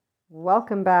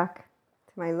Welcome back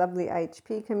to my lovely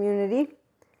IHP community.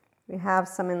 We have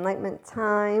some enlightenment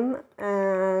time,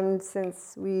 and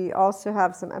since we also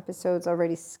have some episodes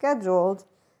already scheduled,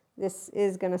 this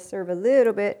is going to serve a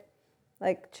little bit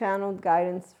like channeled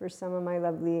guidance for some of my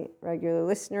lovely regular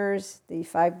listeners, the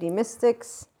 5D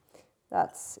mystics.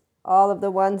 That's all of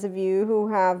the ones of you who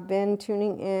have been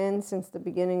tuning in since the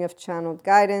beginning of channeled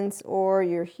guidance, or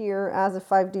you're here as a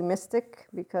 5D mystic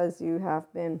because you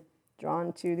have been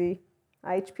drawn to the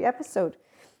IHP episode.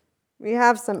 We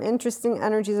have some interesting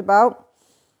energies about,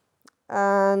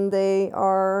 and they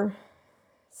are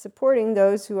supporting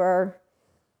those who are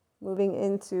moving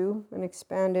into an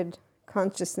expanded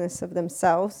consciousness of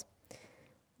themselves.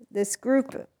 This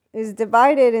group is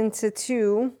divided into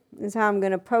two, is how I'm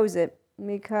going to pose it,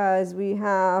 because we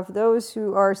have those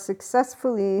who are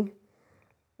successfully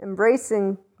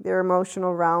embracing their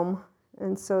emotional realm,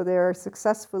 and so they're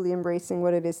successfully embracing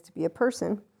what it is to be a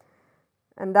person.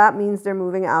 And that means they're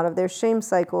moving out of their shame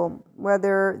cycle,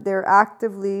 whether they're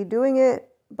actively doing it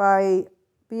by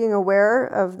being aware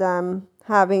of them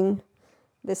having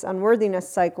this unworthiness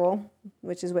cycle,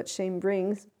 which is what shame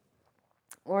brings,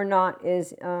 or not,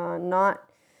 is not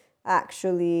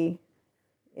actually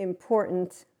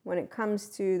important when it comes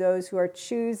to those who are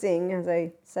choosing, as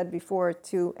I said before,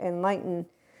 to enlighten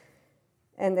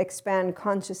and expand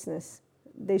consciousness.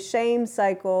 The shame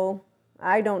cycle,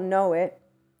 I don't know it,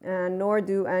 nor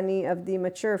do any of the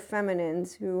mature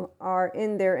feminines who are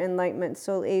in their enlightenment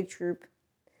soul age group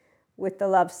with the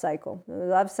love cycle. The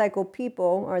love cycle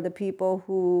people are the people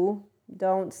who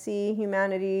don't see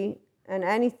humanity and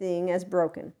anything as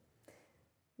broken.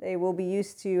 They will be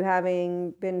used to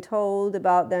having been told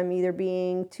about them either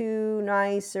being too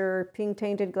nice or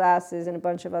pink-tainted glasses and a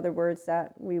bunch of other words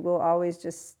that we will always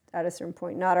just at a certain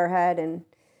point nod our head and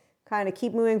kind of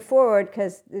keep moving forward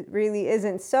because it really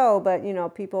isn't so. But, you know,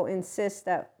 people insist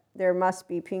that there must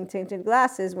be pink-tinted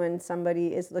glasses when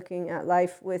somebody is looking at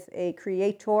life with a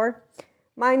creator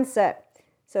mindset.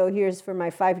 So here's for my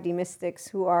 5D mystics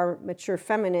who are mature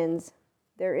feminines.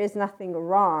 There is nothing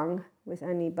wrong with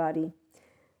anybody.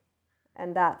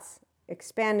 And that's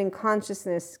expanding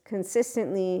consciousness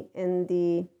consistently in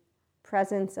the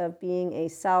presence of being a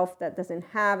self that doesn't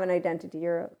have an identity.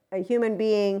 You're a human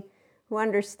being who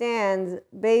understands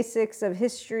basics of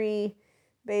history,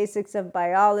 basics of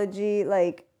biology,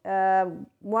 like 1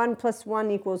 +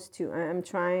 1 = 2. I'm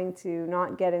trying to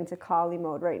not get into Kali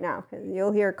mode right now.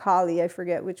 You'll hear Kali, I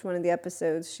forget which one of the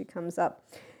episodes she comes up.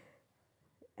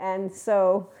 And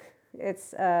so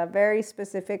it's very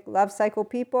specific love cycle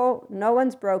people. No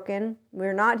one's broken.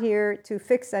 We're not here to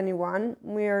fix anyone.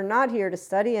 We're not here to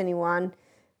study anyone.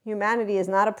 Humanity is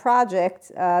not a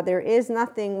project. There is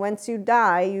nothing once you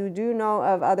die. You do know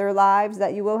of other lives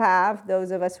that you will have,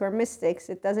 those of us who are mystics.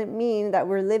 It doesn't mean that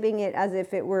we're living it as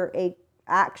if it were a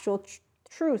actual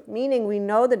truth, meaning we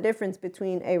know the difference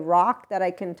between a rock that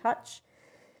I can touch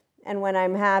and when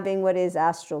I'm having what is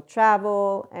astral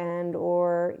travel, and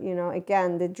or, you know,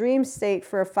 again, the dream state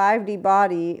for a 5D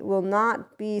body will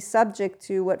not be subject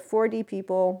to what 4D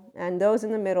people and those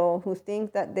in the middle who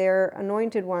think that they're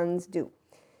anointed ones do.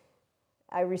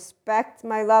 I respect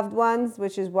my loved ones,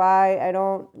 which is why I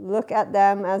don't look at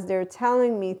them as they're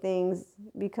telling me things,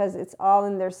 because it's all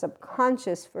in their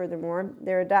subconscious. Furthermore,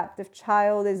 their adaptive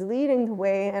child is leading the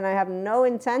way, and I have no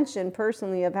intention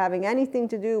personally of having anything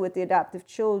to do with the adaptive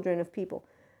children of people,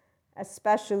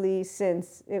 especially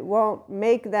since it won't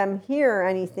make them hear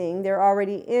anything. They're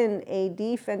already in a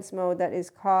defense mode that is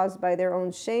caused by their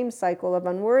own shame cycle of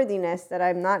unworthiness that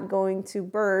I'm not going to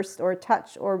burst or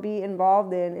touch or be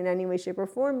involved in any way, shape, or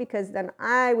form, because then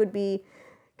I would be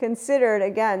considered,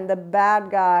 again, the bad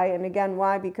guy. And again,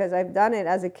 why? Because I've done it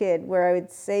as a kid where I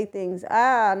would say things,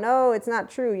 no, it's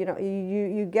not true. You know,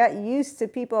 you get used to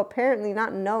people apparently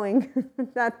not knowing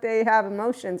that they have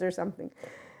emotions or something.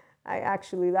 I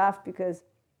actually laugh because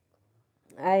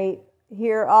I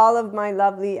hear all of my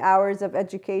lovely hours of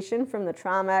education from the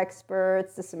trauma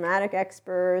experts, the somatic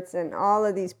experts, and all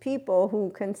of these people who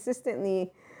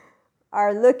consistently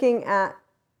are looking at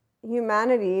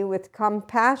humanity with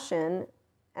compassion,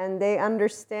 and they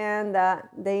understand that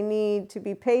they need to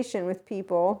be patient with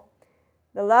people.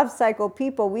 The love cycle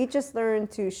people, we just learn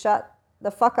to shut the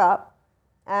fuck up,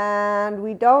 and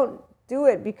we don't do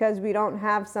it because we don't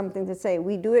have something to say.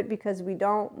 We do it because we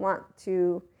don't want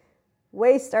to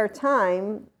waste our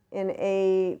time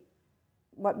in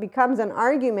what becomes an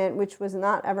argument, which was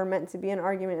not ever meant to be an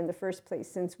argument in the first place.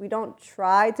 Since we don't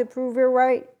try to prove we're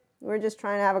right, we're just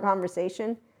trying to have a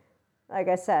conversation. Like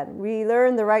I said, we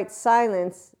learned the right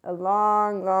silence a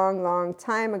long, long, long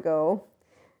time ago,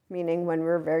 meaning when we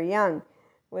were very young.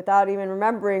 without even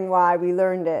remembering why we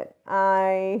learned it.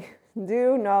 I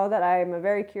do know that I'm a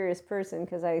very curious person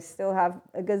because I still have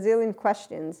a gazillion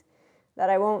questions that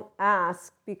I won't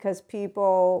ask because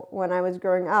people, when I was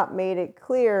growing up, made it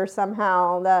clear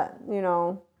somehow that,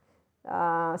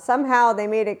 somehow they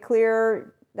made it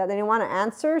clear that they didn't want to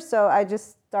answer. So I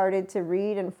just started to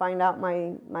read and find out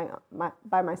my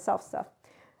by myself stuff.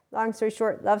 Long story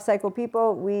short, love cycle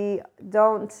people, we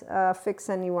don't fix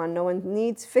anyone. No one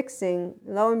needs fixing.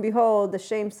 Lo and behold, the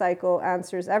shame cycle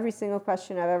answers every single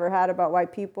question I've ever had about why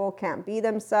people can't be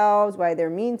themselves, why they're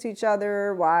mean to each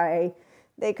other, why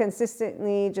they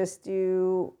consistently just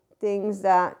do things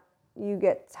that you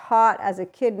get taught as a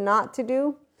kid not to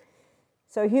do.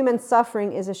 So human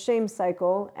suffering is a shame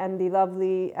cycle, and the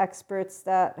lovely experts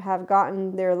that have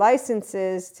gotten their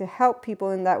licenses to help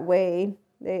people in that way,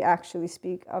 they actually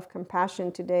speak of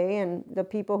compassion today. And the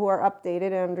people who are updated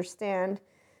and understand,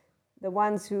 the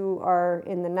ones who are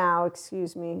in the now,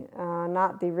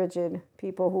 not the rigid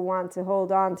people who want to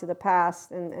hold on to the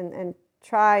past and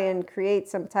try and create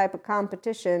some type of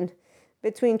competition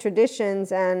between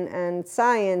traditions and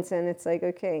science. And it's like,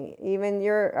 okay, even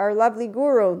our lovely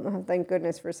guru, oh, thank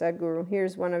goodness for Sadhguru,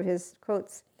 here's one of his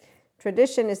quotes: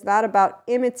 tradition is not about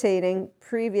imitating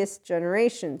previous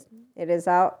generations. It is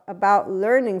about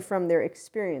learning from their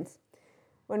experience.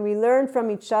 When we learn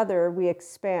from each other, we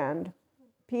expand.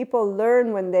 People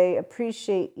learn when they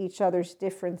appreciate each other's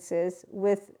differences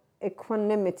with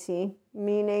equanimity,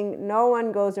 meaning no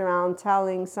one goes around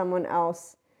telling someone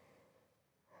else.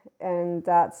 And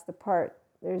that's the part.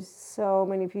 There's so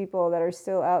many people that are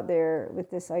still out there with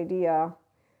this idea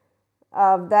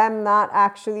of them not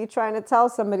actually trying to tell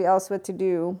somebody else what to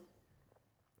do.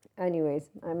 Anyways,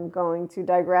 I'm going to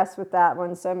digress with that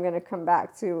one. So I'm going to come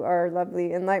back to our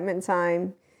lovely enlightenment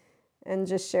time and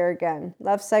just share again.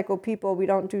 Love cycle people, we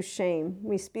don't do shame.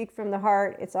 We speak from the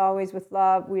heart. It's always with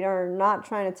love. We are not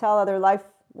trying to tell other life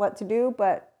what to do,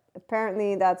 but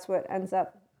apparently that's what ends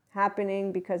up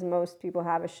happening because most people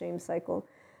have a shame cycle.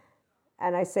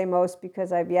 And I say most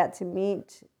because I've yet to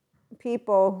meet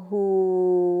people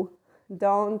who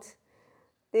don't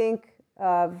think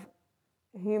of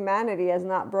humanity as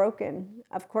not broken.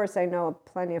 Of course, I know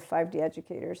plenty of 5D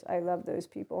educators. I love those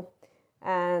people.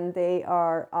 And they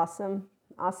are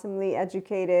awesomely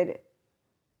educated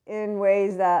in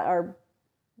ways that are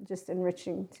just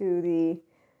enriching to the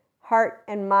heart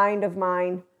and mind of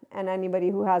mine and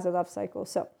anybody who has a love cycle.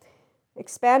 So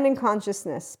expanding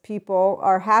consciousness, people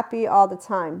are happy all the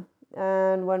time.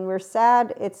 And when we're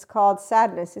sad, it's called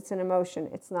sadness. It's an emotion.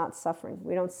 It's not suffering.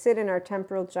 We don't sit in our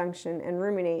temporal junction and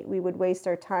ruminate. We would waste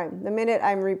our time. The minute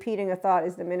I'm repeating a thought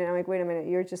is the minute I'm like, wait a minute,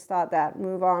 you just thought that.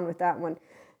 Move on with that one.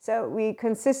 So we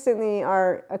consistently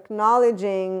are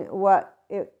acknowledging what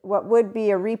would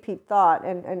be a repeat thought,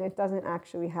 and it doesn't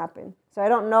actually happen. So I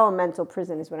don't know a mental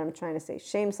prison is what I'm trying to say.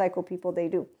 Shame cycle people, they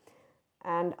do.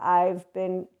 And I've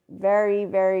been very,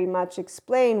 very much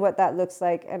explained what that looks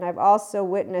like. And I've also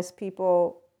witnessed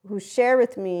people who share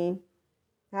with me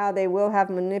how they will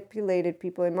have manipulated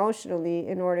people emotionally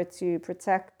in order to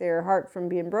protect their heart from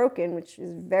being broken, which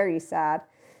is very sad.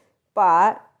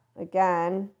 But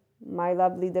again, my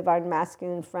lovely divine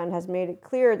masculine friend has made it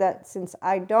clear that since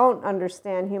I don't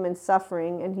understand human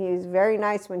suffering, and he is very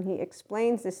nice when he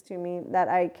explains this to me, that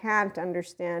I can't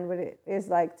understand what it is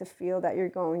like to feel that you're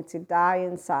going to die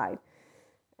inside.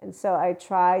 And so I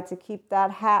try to keep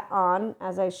that hat on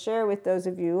as I share with those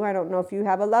of you. I don't know if you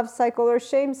have a love cycle or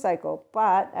shame cycle,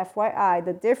 but FYI,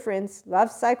 the difference,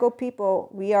 love cycle people,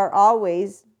 we are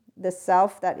always the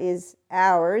self that is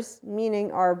ours,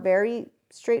 meaning our very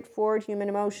straightforward human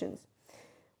emotions.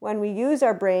 When we use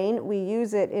our brain, we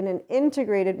use it in an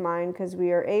integrated mind because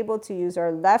we are able to use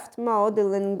our left mode, the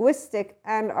linguistic,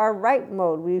 and our right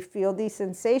mode. We feel these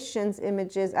sensations,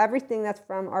 images, everything that's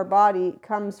from our body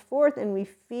comes forth and we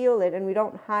feel it, and we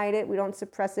don't hide it, we don't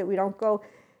suppress it, we don't go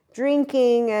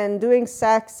drinking and doing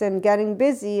sex and getting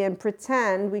busy and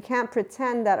pretend. We can't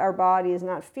pretend that our body is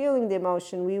not feeling the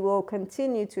emotion. We will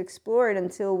continue to explore it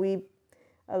until we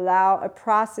allow a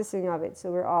processing of it. So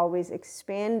we're always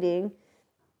expanding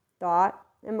thought,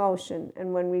 emotion.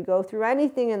 And when we go through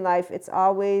anything in life, it's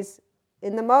always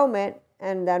in the moment,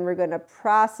 and then we're going to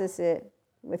process it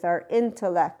with our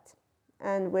intellect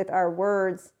and with our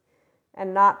words,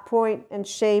 and not point and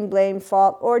shame, blame,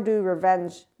 fault, or do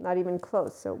revenge, not even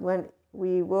close. So when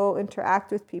we will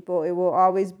interact with people, it will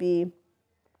always be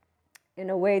in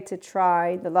a way to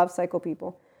try, the love cycle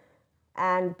people,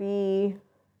 and be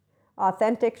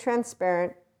authentic,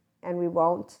 transparent, and we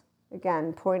won't,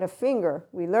 again, point a finger.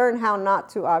 We learn how not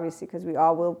to, obviously, because we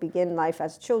all will begin life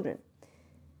as children.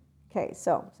 Okay,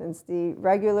 so since the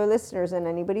regular listeners and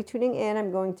anybody tuning in, I'm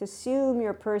going to assume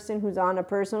you're a person who's on a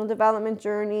personal development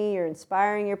journey, you're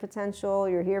inspiring your potential,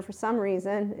 you're here for some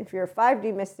reason. If you're a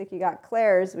 5D mystic, you got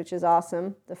clairs, which is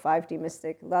awesome. The 5D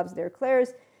mystic loves their clairs.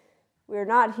 We're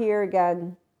not here,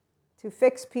 again, to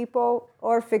fix people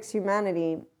or fix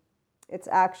humanity. It's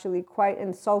actually quite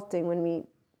insulting when we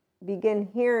begin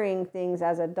hearing things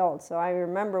as adults. So I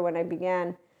remember when I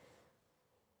began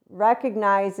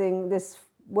recognizing this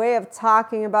way of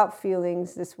talking about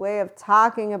feelings, this way of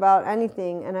talking about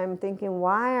anything, and I'm thinking,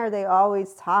 why are they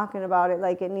always talking about it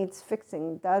like it needs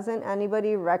fixing? Doesn't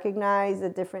anybody recognize the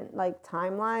different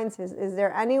timelines? Is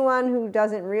there anyone who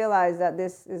doesn't realize that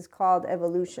this is called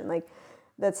evolution? Like,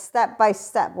 that's step by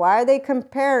step. Why are they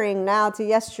comparing now to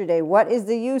yesterday? What is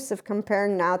the use of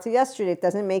comparing now to yesterday? It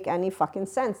doesn't make any fucking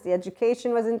sense. The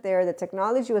education wasn't there. The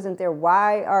technology wasn't there.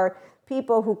 Why are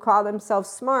people who call themselves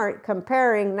smart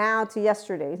comparing now to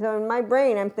yesterday? So in my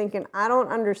brain, I'm thinking, I don't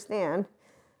understand.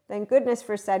 Thank goodness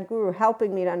for Sadhguru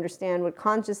helping me to understand what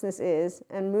consciousness is,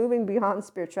 and moving beyond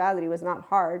spirituality was not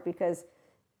hard because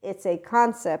it's a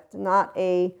concept, not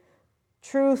a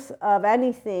truth of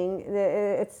anything.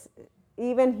 It's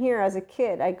even here as a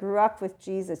kid, I grew up with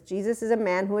Jesus. Jesus is a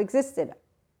man who existed.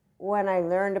 When I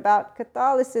learned about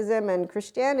Catholicism and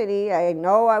Christianity, I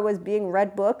know I was being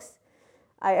read books.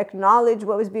 I acknowledged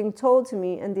what was being told to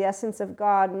me, and the essence of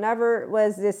God never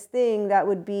was this thing that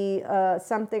would be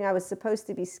something I was supposed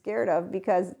to be scared of,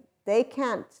 because they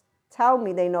can't tell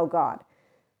me they know God.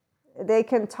 They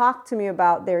can talk to me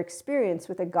about their experience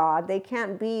with a God. They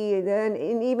can't be, then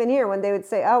even here when they would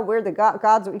say, oh, we're the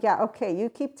gods. Yeah, okay, you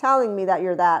keep telling me that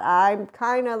you're that. I'm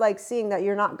kind of like seeing that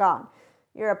you're not God.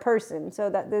 You're a person. So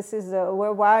that this is,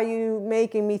 why are you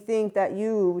making me think that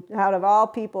you, out of all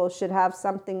people, should have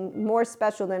something more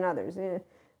special than others?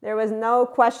 There was no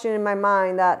question in my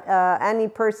mind that any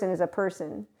person is a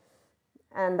person.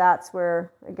 And that's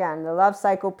where, again, the love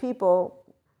cycle people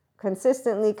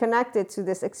consistently connected to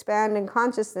this expanding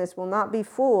consciousness will not be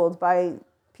fooled by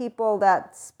people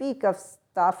that speak of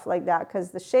stuff like that,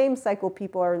 because the shame cycle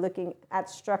people are looking at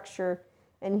structure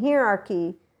and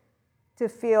hierarchy to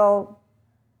feel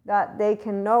that they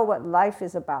can know what life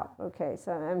is about. Okay,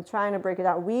 so I'm trying to break it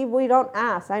out. We don't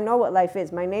ask. I know what life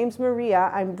is. My name's Maria.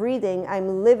 I'm breathing. I'm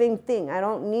a living thing. I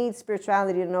don't need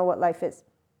spirituality to know what life is.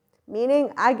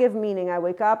 Meaning, I give meaning. I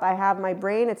wake up. I have my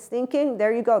brain. It's thinking.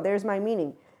 There you go. There's my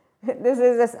meaning.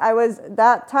 I was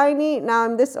that tiny, now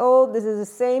I'm this old. This is the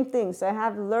same thing. So I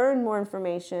have learned more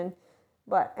information,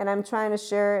 and I'm trying to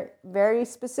share it very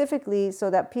specifically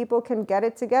so that people can get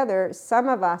it together. Some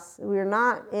of us, we're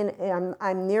not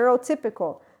I'm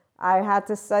neurotypical. I had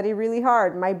to study really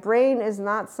hard. My brain is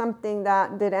not something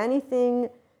that did anything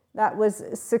that was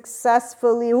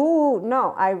successfully,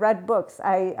 no, I read books.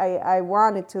 I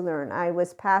wanted to learn. I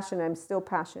was passionate. I'm still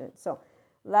passionate. So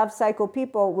love cycle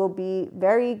people will be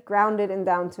very grounded and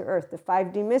down to earth. The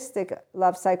 5D mystic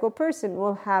love cycle person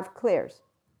will have clairs.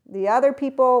 The other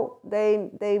people,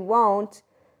 they won't,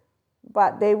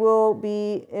 but they will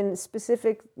be in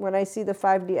specific. When I see the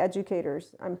 5D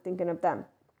educators, I'm thinking of them.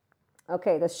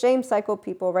 Okay, the shame cycle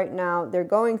people right now, they're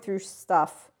going through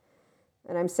stuff.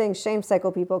 And I'm saying shame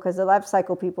cycle people because the love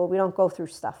cycle people, we don't go through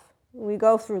stuff. We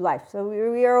go through life. So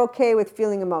we are okay with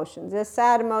feeling emotions. A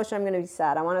sad emotion, I'm going to be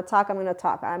sad. I want to talk, I'm going to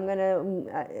talk.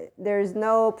 There's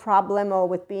no problemo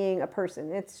with being a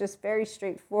person. It's just very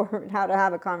straightforward how to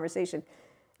have a conversation.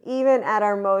 Even at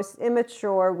our most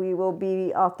immature, we will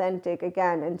be authentic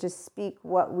again and just speak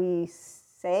what we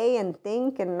say and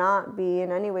think, and not be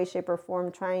in any way, shape, or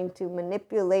form trying to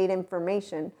manipulate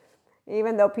information.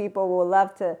 Even though people will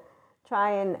love to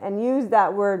try and use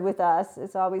that word with us.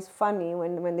 It's always funny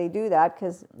when they do that,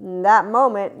 because in that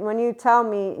moment, when you tell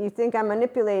me you think I'm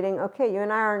manipulating, okay, you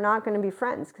and I are not going to be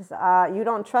friends because you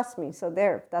don't trust me. So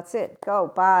there, that's it.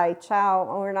 Go, bye, ciao.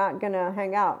 We're not going to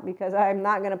hang out because I'm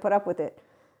not going to put up with it.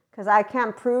 Because I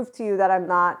can't prove to you that I'm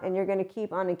not, and you're going to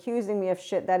keep on accusing me of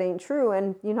shit that ain't true.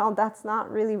 And, that's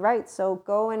not really right. So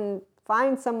go and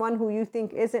find someone who you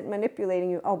think isn't manipulating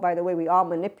you. Oh, by the way, we all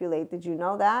manipulate. Did you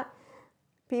know that?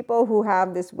 People who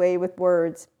have this way with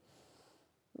words,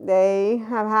 they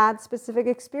have had specific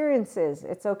experiences.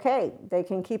 It's okay. They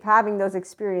can keep having those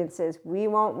experiences. We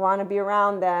won't want to be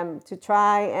around them to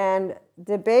try and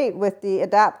debate with the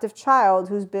adaptive child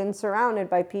who's been surrounded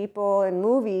by people and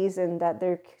movies, and that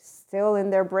they're still in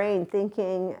their brain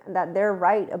thinking that they're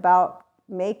right about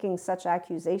making such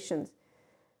accusations.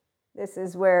 This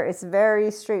is where it's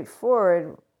very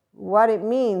straightforward what it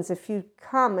means. If you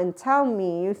come and tell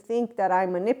me you think that I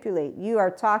manipulate, you are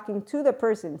talking to the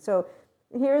person. So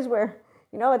here's where,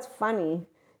 it's funny.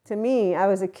 to me, I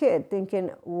was a kid thinking,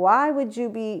 why would you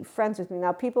be friends with me?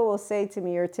 Now, people will say to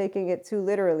me, you're taking it too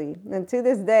literally. And to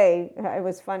this day, it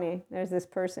was funny. There's this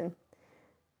person.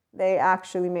 They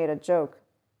actually made a joke.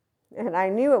 And I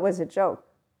knew it was a joke.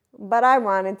 But I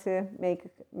wanted to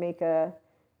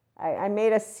I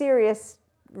made a serious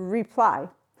reply.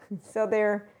 So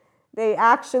they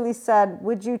actually said,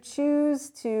 would you choose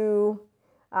to...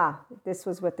 this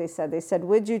was what they said. They said,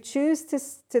 would you choose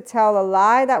to tell a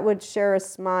lie that would share a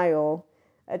smile,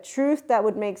 a truth that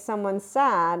would make someone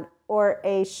sad, or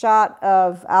a shot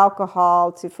of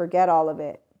alcohol to forget all of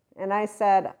it? And I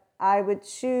said, I would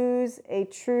choose a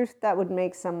truth that would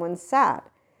make someone sad.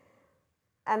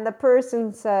 And the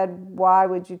person said, why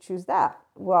would you choose that?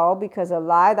 Well, because a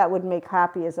lie that would make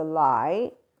happy is a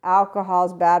lie. Alcohol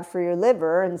is bad for your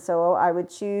liver, and so I would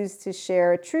choose to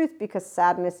share a truth because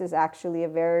sadness is actually a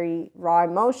very raw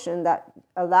emotion that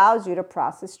allows you to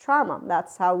process trauma.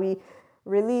 That's how we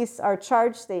release our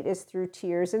charge state, is through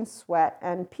tears and sweat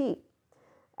and pee.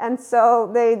 And so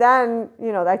they then,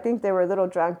 I think they were a little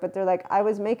drunk, but they're like, I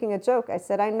was making a joke. I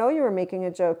said, I know you were making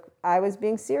a joke. I was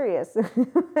being serious.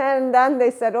 And then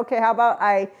they said, okay, how about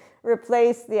I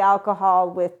replace the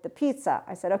alcohol with the pizza?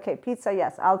 I said, okay, pizza,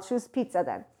 yes, I'll choose pizza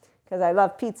then, because I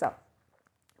love pizza.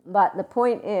 But the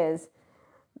point is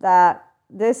that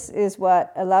this is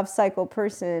what a love cycle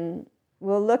person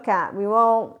will look at. We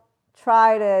won't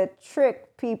try to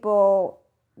trick people.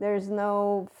 There's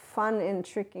no fun in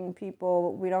tricking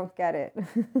people. We don't get it.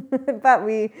 But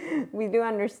we do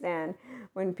understand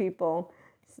when people,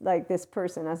 like this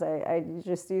person, as I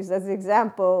just used as an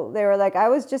example, they were like, I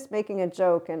was just making a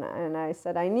joke. And I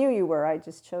said, I knew you were. I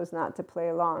just chose not to play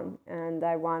along. And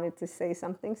I wanted to say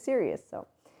something serious. So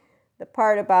the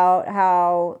part about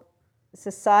how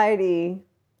society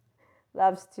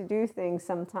loves to do things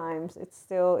sometimes, it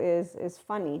still is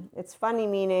funny. It's funny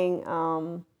meaning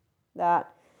that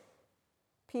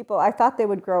people, I thought they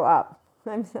would grow up.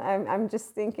 I'm just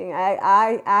thinking,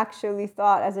 I actually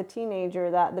thought as a teenager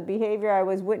that the behavior I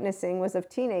was witnessing was of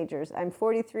teenagers. I'm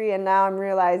 43 and now I'm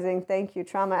realizing, thank you,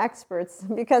 trauma experts,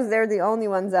 because they're the only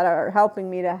ones that are helping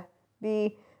me to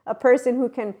be a person who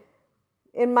can,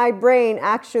 in my brain,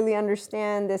 actually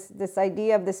understand this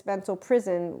idea of this mental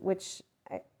prison, which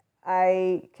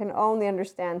I can only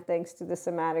understand thanks to the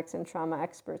somatics and trauma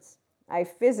experts. I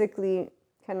physically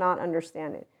cannot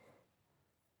understand it.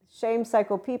 Shame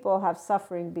cycle people have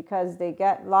suffering because they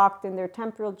get locked in their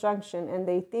temporal junction and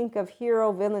they think of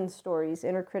hero-villain stories,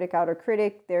 inner critic, outer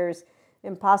critic. There's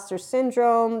imposter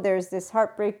syndrome. There's this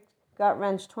heartbreak, gut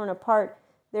wrench, torn apart.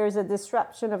 There's a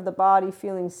disruption of the body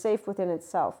feeling safe within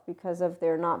itself because of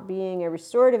there not being a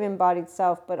restorative embodied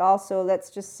self. But also, let's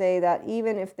just say that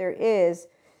even if there is,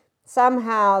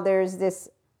 somehow there's this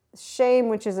shame,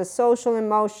 which is a social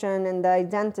emotion, and the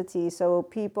identity. So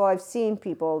I've seen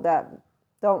people that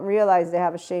don't realize they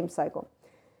have a shame cycle.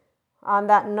 On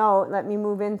that note, let me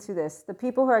move into this. The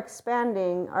people who are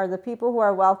expanding are the people who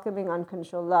are welcoming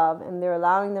unconditional love, and they're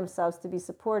allowing themselves to be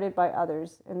supported by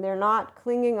others. And they're not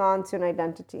clinging on to an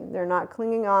identity. They're not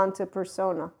clinging on to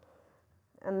persona.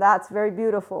 And that's very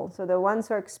beautiful. So the ones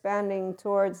who are expanding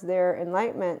towards their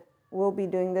enlightenment will be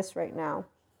doing this right now.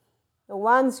 The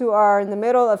ones who are in the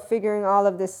middle of figuring all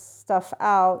of this stuff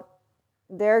out,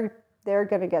 they're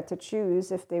going to get to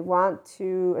choose if they want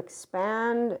to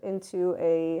expand into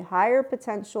a higher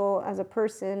potential as a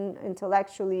person,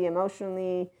 intellectually,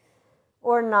 emotionally,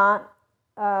 or not.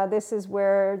 This is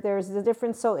where there's the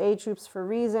different soul age groups for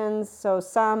reasons. So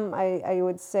some, I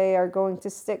would say, are going to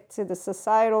stick to the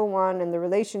societal one and the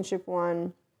relationship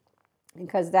one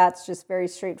because that's just very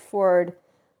straightforward.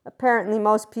 Apparently,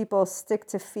 most people stick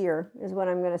to fear, is what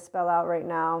I'm going to spell out right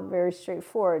now. Very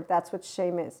straightforward. That's what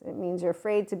shame is. It means you're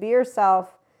afraid to be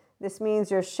yourself. This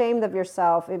means you're ashamed of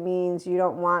yourself. It means you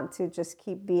don't want to just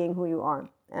keep being who you are.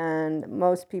 And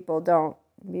most people don't,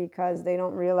 because they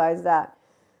don't realize that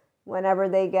whenever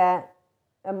they get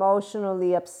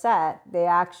emotionally upset, they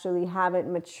actually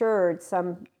haven't matured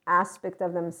some aspect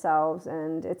of themselves.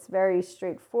 And it's very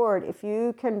straightforward. If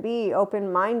you can be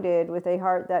open-minded with a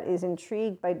heart that is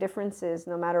intrigued by differences,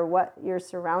 no matter what you're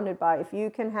surrounded by, if you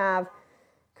can have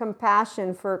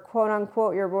compassion for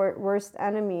quote-unquote your worst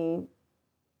enemy,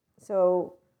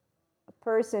 so a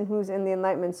person who's in the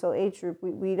Enlightenment Soul Age group,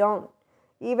 we don't,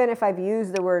 even if I've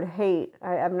used the word hate,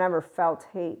 I've never felt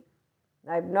hate.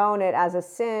 I've known it as a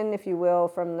sin, if you will,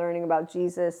 from learning about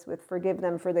Jesus with forgive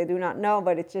them for they do not know,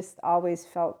 but it just always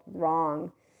felt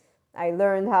wrong. I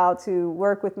learned how to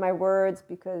work with my words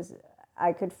because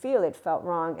I could feel it felt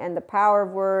wrong, and the power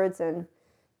of words. And,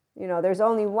 there's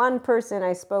only one person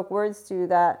I spoke words to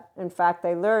that, in fact,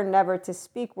 I learned never to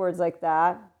speak words like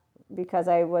that. because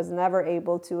I was never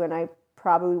able to, and I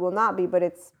probably will not be, but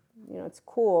it's, it's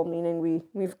cool, meaning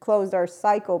we've closed our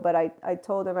cycle, but I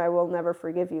told him I will never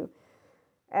forgive you.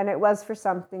 And it was for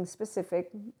something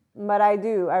specific, but I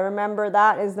remember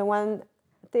that is the one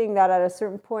thing that at a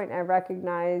certain point I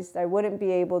recognized I wouldn't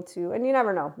be able to, and you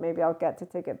never know, maybe I'll get to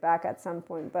take it back at some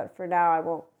point, but for now I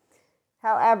won't.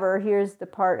 However, here's the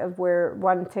part of where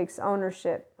one takes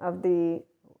ownership of the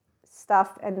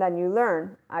stuff and then you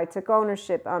learn. I took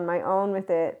ownership on my own with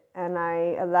it, and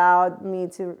I allowed me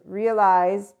to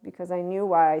realize, because I knew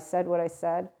why I said what I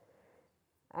said,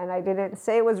 and I didn't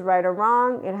say it was right or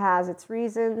wrong. It has its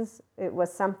reasons. It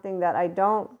was something that I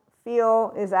don't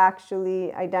feel is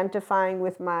actually identifying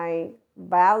with my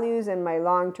values and my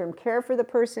long-term care for the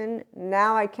person.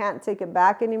 Now I can't take it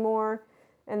back anymore,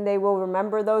 and they will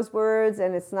remember those words,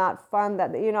 and it's not fun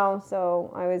that,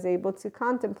 so I was able to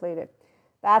contemplate it.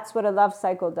 That's what a love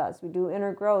cycle does. We do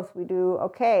inner growth. We do,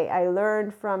 okay, I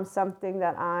learned from something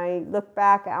that I look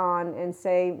back on and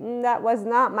say, that was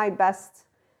not my best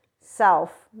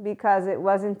self, because it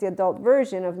wasn't the adult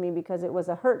version of me, because it was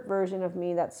a hurt version of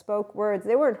me that spoke words.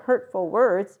 They weren't hurtful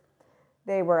words.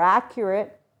 They were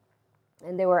accurate,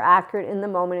 and they were accurate in the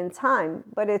moment in time.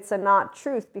 But it's a not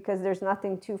truth, because there's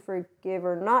nothing to forgive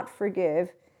or not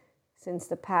forgive, since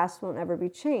the past won't ever be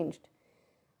changed.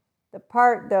 The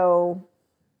part, though,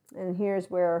 and here's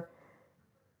where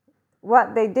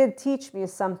what they did teach me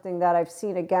is something that I've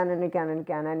seen again and again and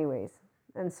again anyways.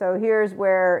 And so here's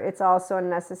where it's also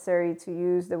unnecessary to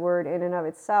use the word in and of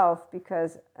itself,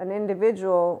 because an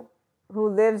individual who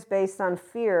lives based on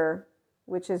fear,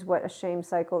 which is what a shame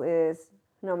cycle is,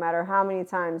 no matter how many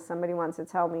times somebody wants to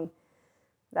tell me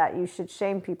that you should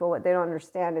shame people, what they don't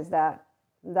understand is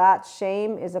that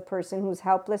shame is a person who's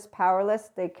helpless, powerless,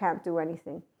 they can't do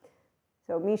anything.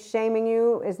 So me shaming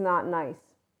you is not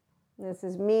nice. This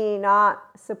is me not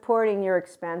supporting your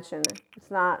expansion.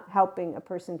 It's not helping a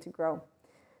person to grow.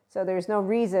 So there's no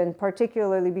reason,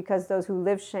 particularly because those who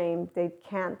live shame, they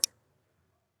can't,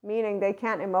 meaning they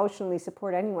can't emotionally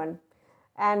support anyone.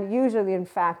 And usually, in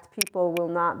fact, people will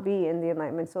not be in the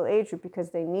Enlightenment Soul Age group because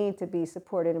they need to be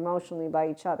supported emotionally by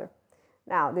each other.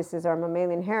 Now, this is our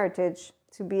mammalian heritage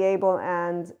to be able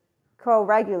and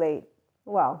co-regulate.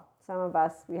 Well, some of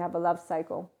us, we have a love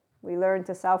cycle. We learn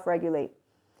to self-regulate.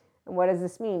 And what does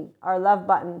this mean? Our love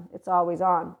button, it's always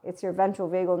on. It's your ventral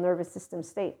vagal nervous system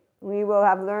state. We will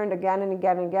have learned again and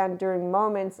again and again during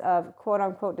moments of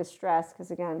quote-unquote distress,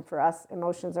 because again, for us,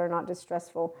 emotions are not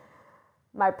distressful.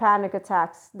 My panic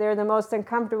attacks, they're the most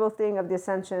uncomfortable thing of the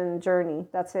ascension journey.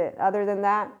 That's it. Other than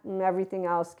that, everything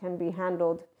else can be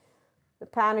handled. The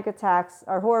panic attacks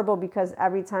are horrible because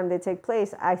every time they take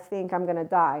place, I think I'm going to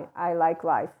die. I like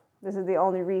life. This is the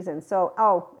only reason. So,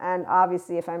 and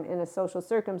obviously if I'm in a social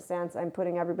circumstance, I'm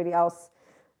putting everybody else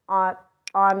on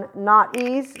not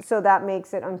ease. So that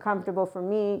makes it uncomfortable for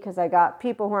me, because I got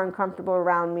people who are uncomfortable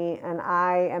around me, and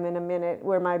I am in a minute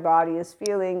where my body is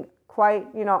feeling quite,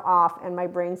 off, and my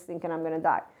brain's thinking I'm going to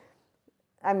die.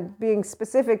 I'm being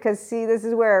specific because, see, this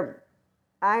is where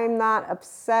I'm not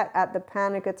upset at the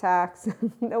panic attacks.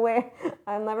 The way,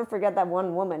 I'll never forget that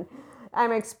one woman.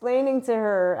 I'm explaining to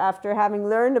her, after having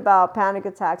learned about panic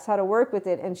attacks, how to work with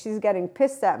it, and she's getting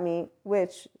pissed at me,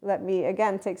 which, let me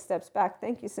again take steps back.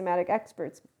 Thank you, somatic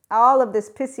experts. All of this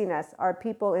pissiness are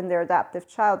people in their adaptive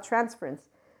child transference.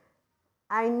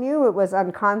 I knew it was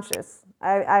unconscious.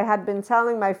 I had been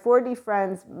telling my 4D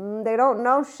friends, they don't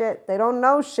know shit. They don't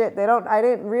know shit. I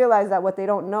didn't realize that what they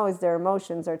don't know is their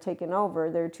emotions are taking over.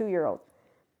 They're 2-year-old.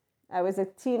 I was a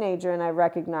teenager and I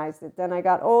recognized it. Then I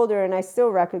got older and I still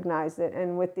recognized it.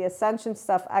 And with the ascension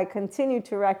stuff, I continued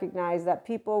to recognize that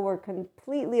people were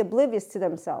completely oblivious to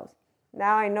themselves.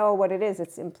 Now I know what it is.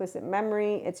 It's implicit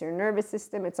memory. It's your nervous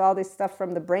system. It's all this stuff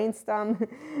from the brainstem.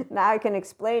 Now I can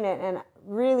explain it. And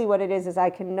really what it is I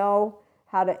can know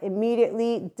how to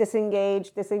immediately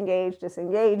disengage,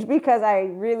 because I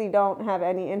really don't have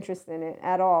any interest in it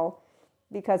at all.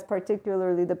 Because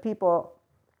particularly the people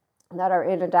that are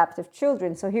in adaptive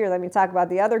children. So here, let me talk about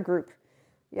the other group.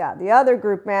 Yeah, the other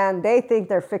group, man, they think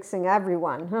they're fixing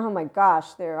everyone. Oh my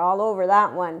gosh, they're all over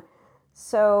that one.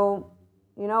 So,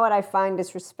 you know what I find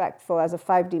disrespectful as a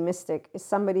 5D mystic is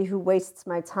somebody who wastes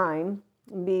my time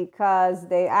because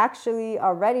they actually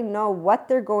already know what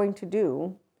they're going to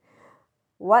do,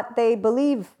 what they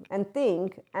believe and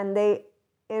think, and they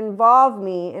involve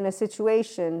me in a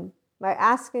situation by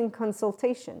asking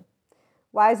consultation.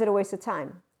 Why is it a waste of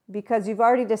time? Because you've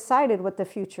already decided what the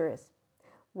future is.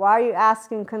 Why are you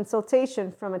asking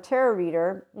consultation from a tarot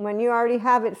reader when you already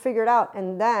have it figured out?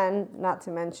 And then, not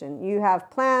to mention, you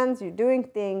have plans, you're doing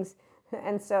things.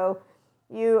 And so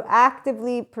you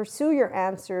actively pursue your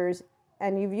answers,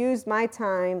 and you've used my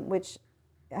time, which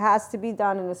has to be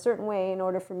done in a certain way in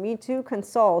order for me to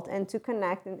consult and to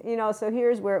connect. And, so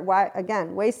here's why,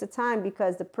 again, waste of time,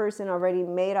 because the person already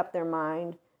made up their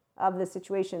mind of the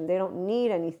situation. They don't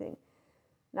need anything.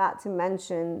 Not to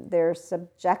mention their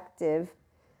subjective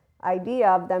idea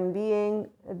of them being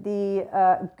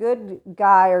the good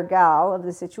guy or gal of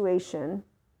the situation.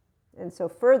 And so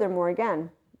furthermore,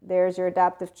 again, there's your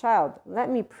adaptive child. Let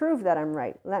me prove that I'm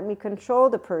right. Let me control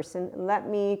the person. Let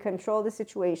me control the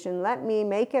situation. Let me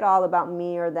make it all about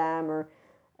me or them. Or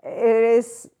it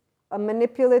is a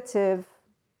manipulative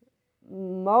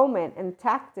moment and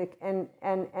tactic, and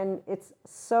it's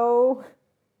so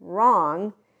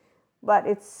wrong, but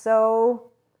it's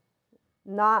so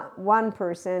not one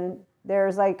person.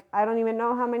 There's like, I don't even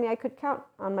know how many I could count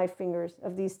on my fingers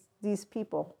of these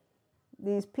people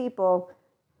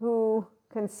who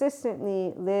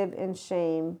consistently live in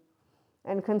shame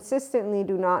and consistently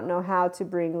do not know how to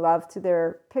bring love to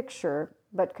their picture,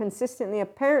 but consistently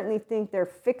apparently think they're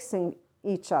fixing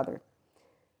each other.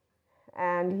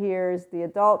 And here's the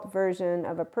adult version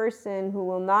of a person who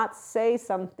will not say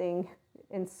something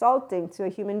insulting to a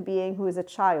human being who is a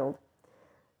child,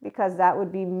 because that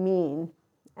would be mean,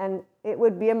 and it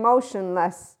would be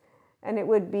emotionless, and it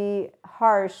would be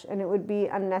harsh, and it would be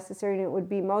unnecessary, and it would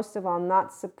be most of all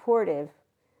not supportive.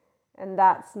 And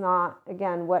that's not,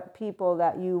 again, what people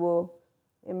that you will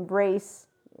embrace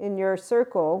in your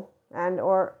circle, and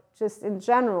or just in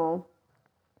general,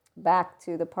 back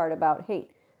to the part about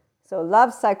hate. So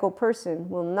love cycle person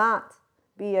will not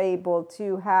be able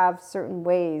to have certain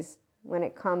ways when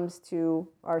it comes to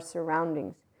our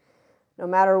surroundings. No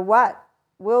matter what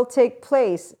will take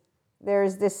place,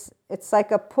 there's this, it's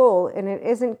like a pull, and it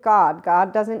isn't God.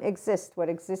 God doesn't exist. What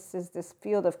exists is this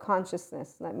field of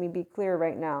consciousness. Let me be clear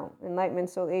right now.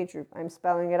 Enlightenment Soul Age Group. I'm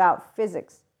spelling it out.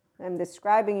 Physics. I'm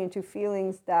describing into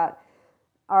feelings that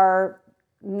are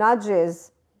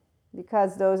nudges,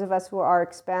 because those of us who are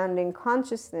expanding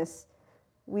consciousness,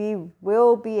 we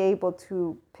will be able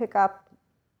to pick up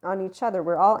on each other.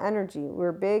 We're all energy.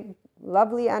 We're big,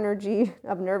 lovely energy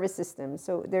of nervous system.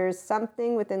 So there's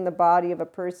something within the body of a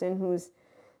person who's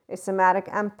a somatic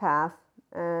empath,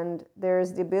 and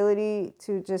there's the ability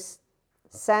to just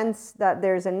sense that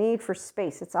there's a need for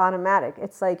space. It's automatic.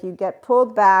 It's like you get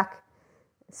pulled back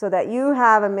so that you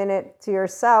have a minute to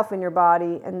yourself in your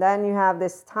body, and then you have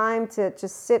this time to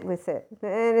just sit with it.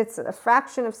 And it's a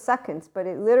fraction of seconds, but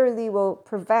it literally will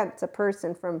prevent a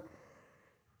person from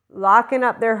locking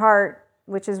up their heart,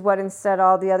 which is what instead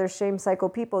all the other shame cycle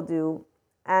people do,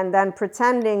 and then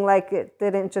pretending like it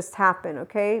didn't just happen,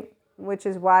 okay? Which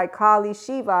is why Kali,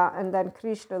 Shiva, and then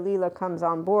Krishna Leela comes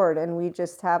on board, and we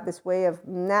just have this way of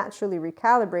naturally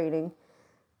recalibrating,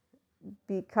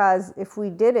 because if we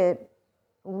didn't,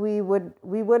 we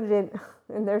wouldn't,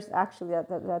 and there's actually,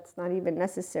 that's not even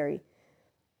necessary.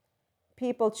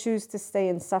 People choose to stay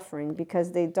in suffering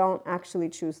because they don't actually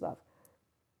choose love.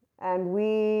 And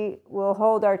we will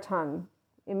hold our tongue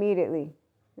immediately.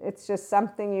 It's just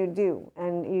something you do,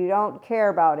 and you don't care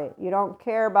about it. You don't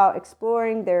care about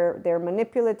exploring their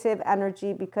manipulative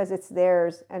energy, because it's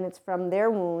theirs and it's from their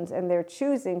wounds, and they're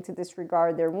choosing to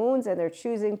disregard their wounds, and they're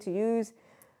choosing to use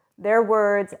their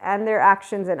words and their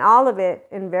actions and all of it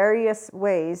in various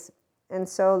ways. And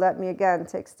so let me again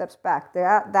take steps back.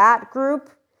 That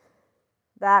group,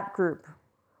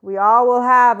 we all will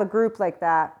have a group like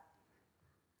that.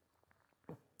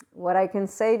 What I can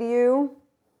say to you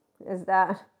is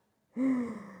that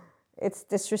it's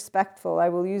disrespectful. I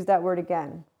will use that word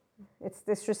again. It's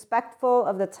disrespectful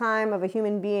of the time of a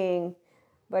human being,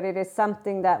 but it is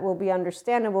something that will be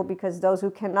understandable, because those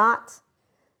who cannot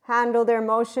handle their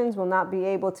emotions will not be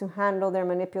able to handle their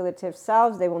manipulative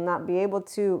selves. They will not be able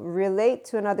to relate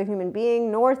to another human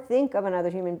being, nor think of another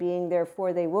human being.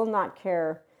 Therefore, they will not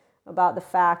care about the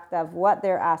fact of what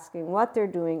they're asking, what they're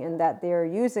doing, and that they're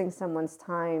using someone's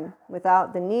time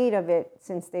without the need of it,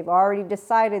 since they've already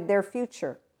decided their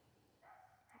future.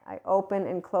 I open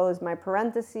and close my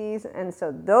parentheses, and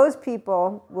so those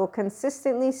people will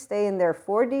consistently stay in their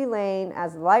 4D lane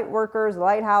as light workers,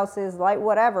 lighthouses, light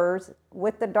whatevers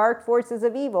with the dark forces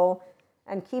of evil,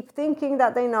 and keep thinking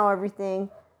that they know everything.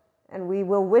 And we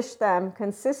will wish them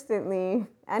consistently,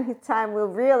 anytime we'll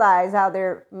realize how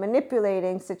they're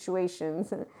manipulating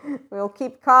situations, we'll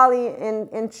keep Kali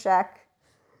in check.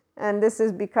 And this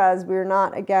is because we're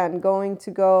not, again, going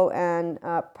to go and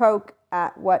poke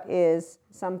at what is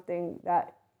something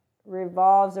that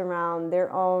revolves around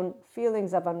their own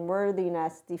feelings of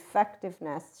unworthiness,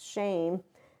 defectiveness, shame,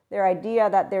 their idea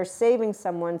that they're saving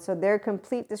someone. So their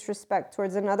complete disrespect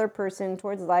towards another person,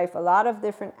 towards life, a lot of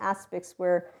different aspects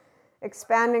where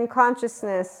expanding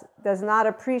consciousness does not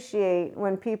appreciate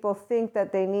when people think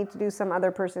that they need to do some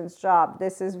other person's job.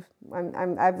 This is,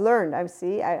 I've learned,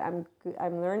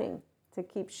 I'm learning to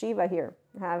keep Shiva here.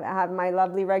 Have my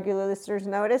lovely regular listeners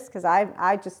noticed? Because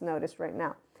I just noticed right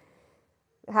now.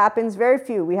 It happens very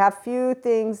few. We have few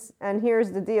things, and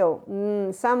here's the deal.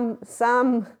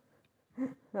 Some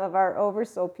of our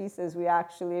oversoul pieces we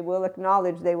actually will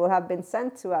acknowledge they will have been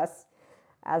sent to us,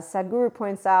 as Sadhguru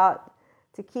points out,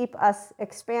 to keep us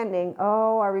expanding.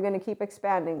 Oh, are we going to keep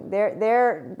expanding? They're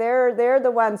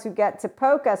the ones who get to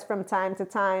poke us from time to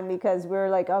time because we're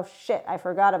like, oh shit, I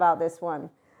forgot about this one.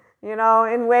 You know,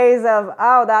 in ways of,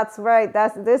 oh, that's right,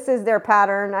 this is their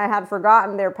pattern. I had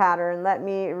forgotten their pattern. Let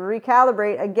me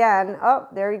recalibrate again. Oh,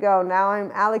 there you go. Now I'm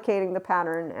allocating the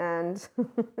pattern,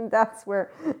 and that's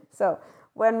where. So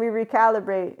when we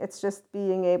recalibrate, it's just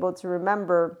being able to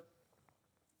remember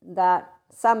that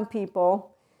some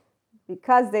people,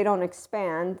 because they don't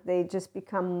expand, they just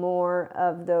become more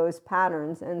of those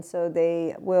patterns, and so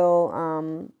they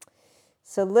will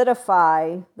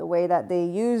solidify the way that they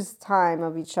use time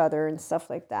of each other and stuff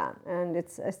like that. And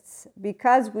it's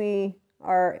because we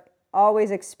are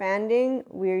always expanding,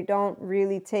 we don't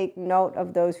really take note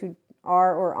of those who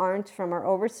are or aren't from our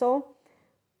oversoul,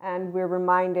 and we're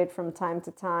reminded from time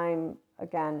to time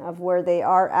again of where they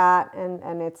are at,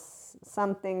 and it's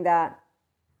something that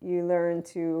you learn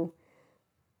to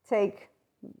take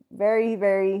very,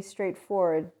 very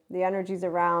straightforward. The energies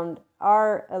around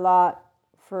are a lot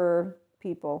for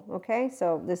people, okay?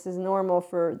 So this is normal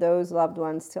for those loved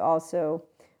ones to also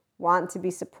want to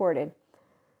be supported.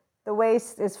 The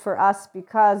waste is for us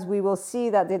because we will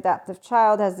see that the adaptive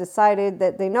child has decided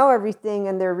that they know everything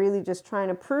and they're really just trying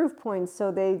to prove points.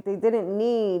 So they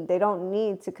don't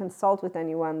need to consult with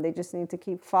anyone. They just need to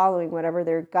keep following whatever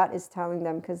their gut is telling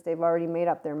them because they've already made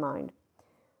up their mind.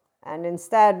 And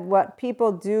instead, what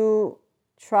people do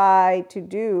try to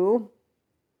do,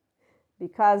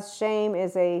 because shame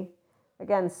is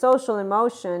again, social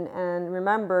emotion, and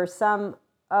remember, some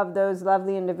of those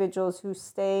lovely individuals who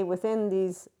stay within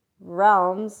these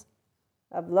realms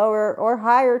of lower or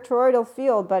higher toroidal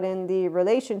field, but in the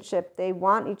relationship, they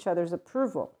want each other's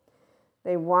approval.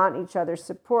 They want each other's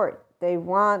support. They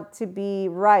want to be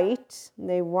right.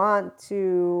 They want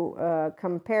to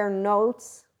compare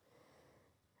notes.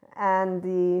 And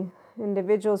the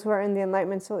individuals who are in the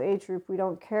Enlightenment Soul Age group, we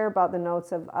don't care about the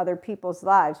notes of other people's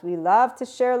lives. We love to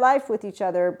share life with each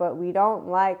other, but we don't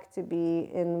like to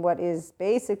be in what is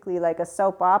basically like a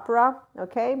soap opera,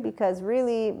 okay? Because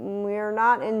really, we're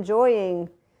not enjoying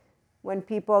when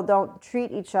people don't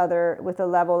treat each other with a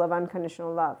level of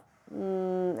unconditional love.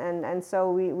 And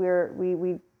so we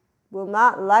will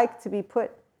not like to be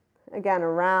put, again,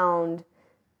 around.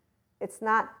 It's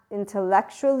not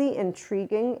intellectually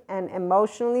intriguing, and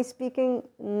emotionally speaking,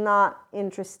 not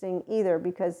interesting either,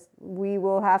 because we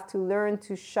will have to learn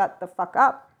to shut the fuck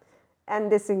up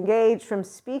and disengage from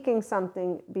speaking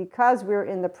something because we're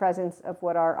in the presence of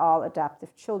what are all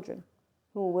adaptive children,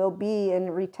 who will be in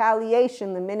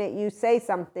retaliation the minute you say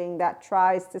something that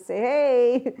tries to say,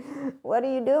 hey, what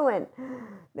are you doing?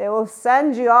 They will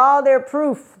send you all their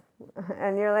proof.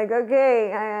 And you're like,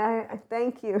 okay, I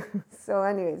thank you. So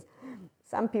anyways,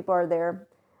 some people are there,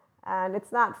 and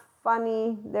it's not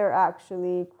funny. They're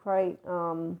actually quite,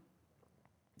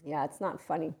 it's not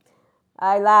funny.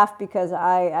 I laugh because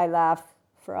I laugh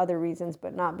for other reasons,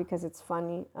 but not because it's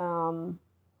funny.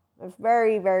 It's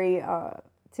very, very,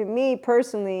 to me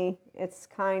personally, it's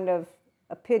kind of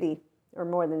a pity, or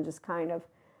more than just kind of,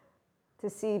 to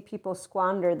see people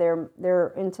squander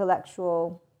their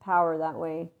intellectual power that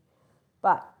way.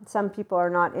 But some people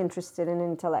are not interested in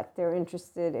intellect. They're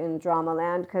interested in drama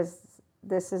land, because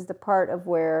this is the part of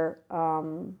where,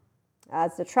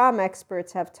 as the trauma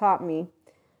experts have taught me,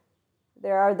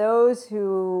 there are those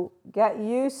who get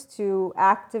used to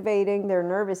activating their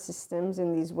nervous systems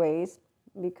in these ways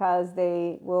because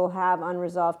they will have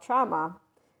unresolved trauma.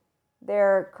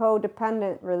 Their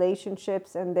codependent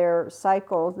relationships and their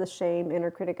cycles, the shame,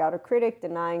 inner critic, outer critic,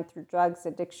 denying through drugs,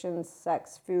 addictions,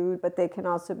 sex, food, but they can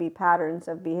also be patterns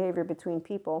of behavior between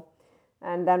people.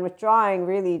 And then withdrawing,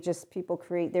 really just people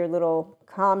create their little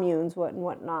communes, what and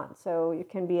whatnot. So it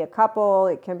can be a couple,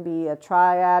 it can be a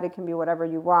triad, it can be whatever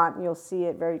you want. You'll see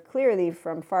it very clearly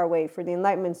from far away. For the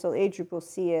Enlightenment Soul Age group, we'll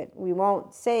see it. We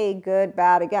won't say good,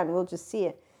 bad again. We'll just see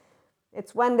it.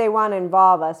 It's when they want to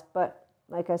involve us, but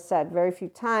like I said, very few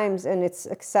times, and it's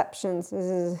exceptions.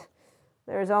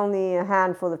 There's only a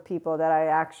handful of people that I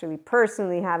actually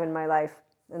personally have in my life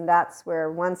And that's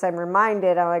where once I'm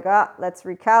reminded, I'm like, oh, let's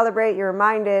recalibrate, you're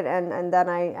reminded, and then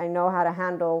I know how to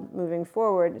handle moving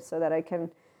forward so that I can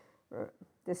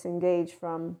disengage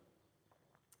from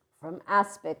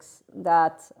aspects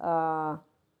that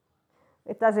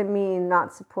it doesn't mean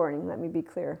not supporting, let me be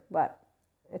clear, but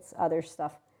it's other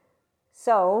stuff.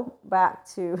 So back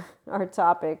to our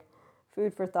topic,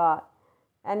 food for thought.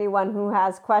 Anyone who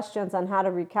has questions on how to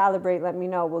recalibrate, let me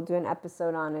know. We'll do an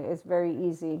episode on it. It's very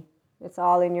easy. It's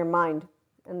all in your mind,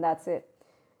 and that's it.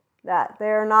 That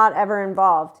they're not ever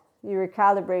involved. You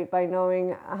recalibrate by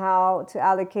knowing how to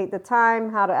allocate the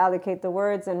time, how to allocate the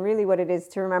words, and really what it is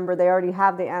to remember they already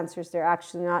have the answers. They're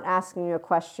actually not asking you a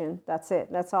question. That's it.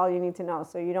 That's all you need to know.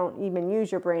 So you don't even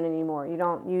use your brain anymore. You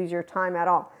don't use your time at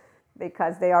all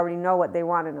because they already know what they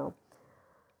want to know.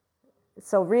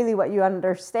 So really what you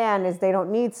understand is they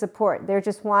don't need support. They're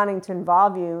just wanting to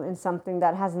involve you in something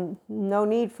that has no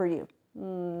need for you.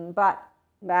 But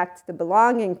back to the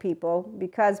belonging people,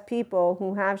 because people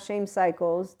who have shame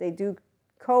cycles, they do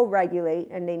co-regulate,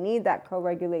 and they need that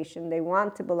co-regulation. They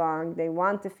want to belong. They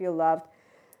want to feel loved.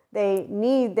 They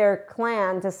need their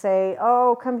clan to say,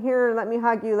 oh, come here, let me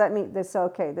hug you, let me, this,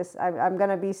 okay, this, I'm going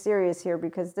to be serious here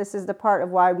because this is the part of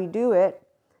why we do it,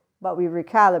 but we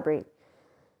recalibrate.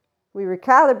 We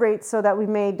recalibrate so that we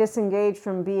may disengage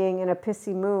from being in a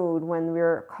pissy mood when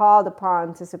we're called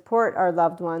upon to support our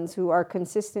loved ones who are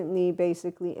consistently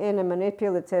basically in a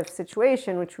manipulative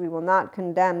situation, which we will not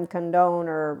condemn, condone,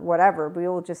 or whatever. We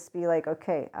will just be like,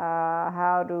 okay,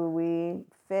 how do we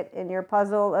fit in your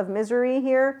puzzle of misery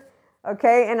here?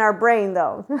 Okay, in our brain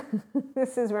though.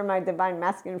 This is where my divine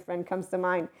masculine friend comes to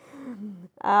mind.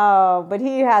 Oh, but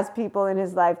he has people in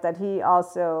his life that he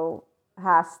also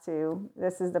has to.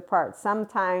 This is the part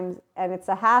sometimes, and it's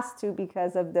a has to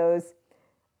because of those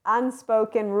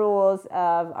unspoken rules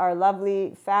of our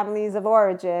lovely families of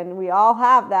origin. We all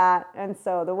have that, and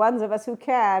so the ones of us who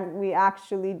can, we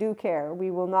actually do care. We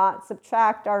will not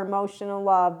subtract our emotional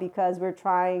love because we're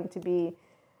trying to be,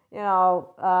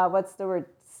 what's the word,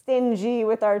 stingy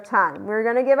with our time. We're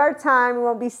going to give our time, we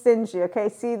won't be stingy. Okay,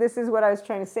 see, this is what I was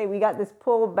trying to say. We got this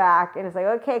pull back, and it's like,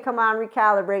 okay, come on,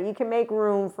 recalibrate. You can make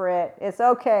room for it. It's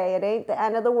okay. It ain't the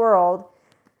end of the world.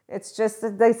 It's just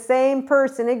the same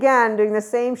person again, doing the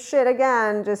same shit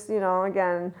again, just,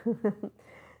 again.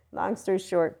 Long story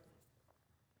short,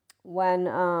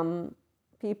 when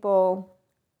people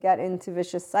get into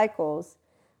vicious cycles,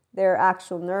 their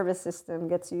actual nervous system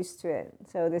gets used to it.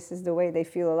 So this is the way they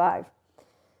feel alive.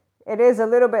 It is a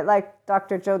little bit like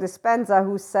Dr. Joe Dispenza,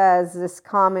 who says this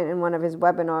comment in one of his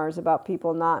webinars about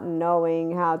people not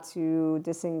knowing how to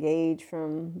disengage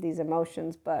from these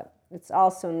emotions, but it's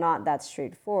also not that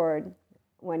straightforward.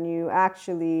 When you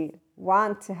actually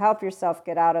want to help yourself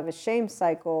get out of a shame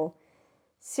cycle,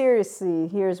 seriously,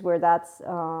 here's where that's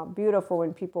beautiful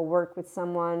when people work with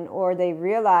someone or they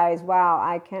realize, wow,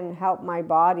 I can help my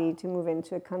body to move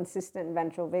into a consistent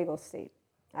ventral vagal state.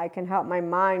 I can help my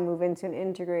mind move into an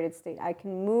integrated state. I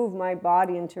can move my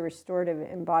body into a restorative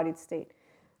embodied state.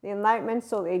 The Enlightenment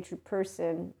soul age group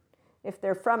person, if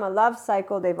they're from a love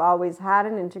cycle, they've always had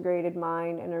an integrated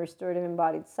mind and a restorative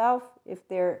embodied self. If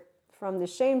they're from the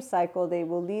shame cycle, they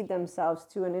will lead themselves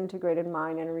to an integrated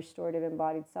mind and a restorative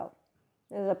embodied self.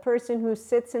 There's a person who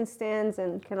sits and stands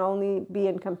and can only be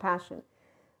in compassion.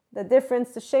 The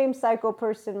difference, the shame cycle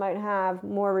person might have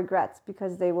more regrets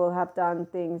because they will have done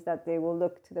things that they will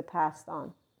look to the past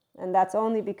on. And that's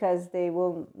only because they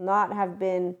will not have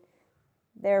been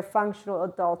their functional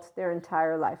adult their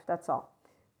entire life. That's all.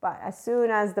 But as soon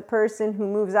as the person who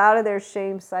moves out of their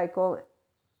shame cycle,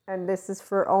 and this is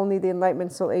for only the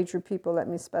Enlightenment soul age group people, let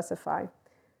me specify,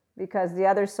 because the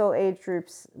other soul age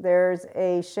groups, there's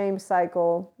a shame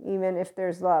cycle even if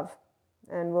there's love.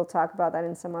 And we'll talk about that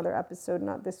in some other episode,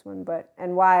 not this one,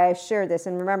 and why I share this.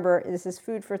 And remember, this is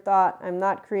food for thought. I'm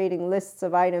not creating lists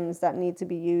of items that need to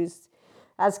be used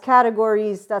as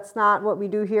categories. That's not what we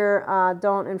do here.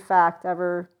 Don't, in fact,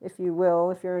 ever, if you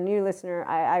will, if you're a new listener,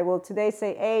 I will today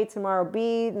say A, tomorrow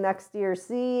B, next year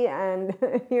C, and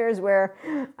here's where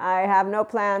I have no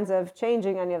plans of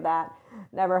changing any of that.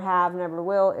 Never have, never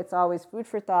will. It's always food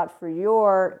for thought for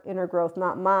your inner growth,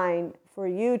 not mine. For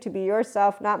you to be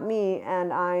yourself, not me.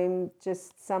 And I'm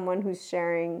just someone who's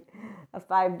sharing a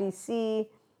 5DC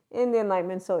in the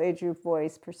Enlightenment Soul Age Group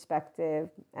voice perspective.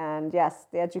 And yes,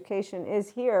 the education is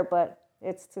here, but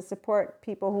it's to support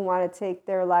people who want to take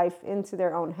their life into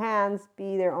their own hands,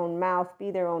 be their own mouth,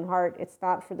 be their own heart. It's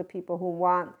not for the people who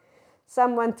want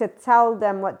someone to tell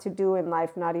them what to do in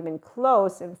life, not even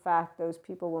close. In fact, those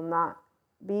people will not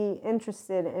be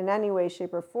interested in any way,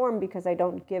 shape, or form because I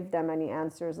don't give them any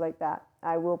answers like that.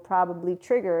 I will probably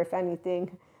trigger, if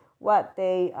anything, what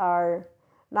they are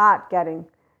not getting.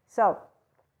 So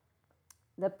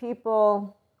the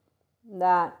people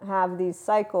that have these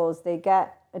cycles, they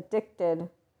get addicted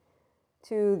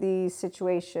to these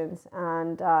situations.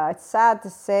 And it's sad to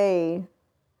say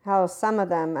how some of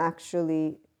them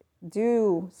actually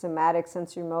do somatic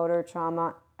sensory motor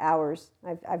trauma hours.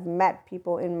 I've met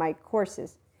people in my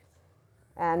courses,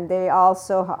 and they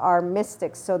also are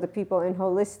mystics. So the people in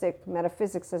holistic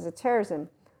metaphysics, esotericism.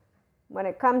 When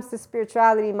it comes to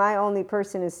spirituality, my only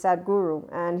person is Sadhguru,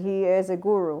 and he is a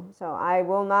guru. So I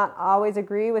will not always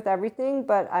agree with everything,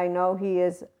 but I know he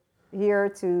is here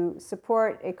to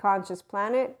support a conscious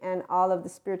planet and all of the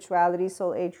spirituality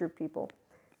soul age group people.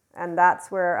 And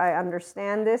that's where I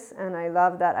understand this, and I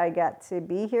love that I get to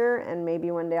be here, and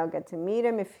maybe one day I'll get to meet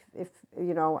him if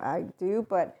you know, I do.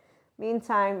 But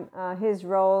meantime, his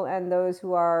role and those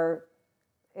who are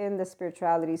in the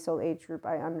spirituality soul age group,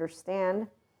 I understand,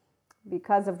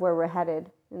 because of where we're headed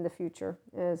in the future,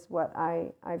 is what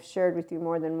I've shared with you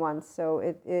more than once. So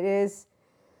it is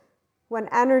when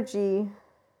energy,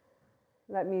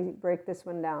 let me break this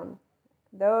one down.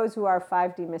 Those who are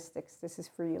 5D mystics, this is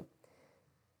for you.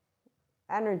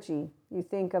 Energy, you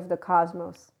think of the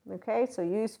cosmos, okay? So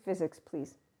use physics,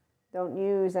 please. Don't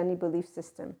use any belief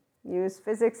system. Use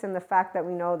physics and the fact that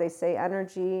we know they say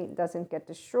energy doesn't get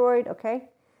destroyed, okay?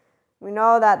 We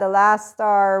know that the last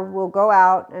star will go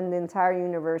out and the entire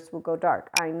universe will go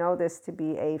dark. I know this to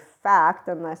be a fact,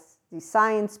 unless the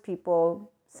science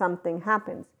people, something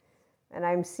happens. And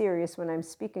I'm serious when I'm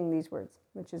speaking these words,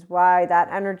 which is why that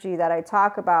energy that I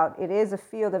talk about, it is a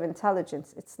field of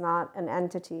intelligence. It's not an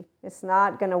entity. It's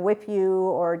not going to whip you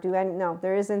or do any, no,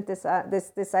 there isn't this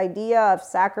idea of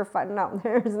sacrifice. No,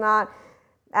 there's not.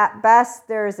 At best,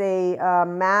 there's a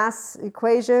mass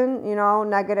equation, you know,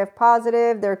 negative,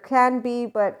 positive. There can be,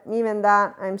 but even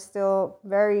that, I'm still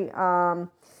very,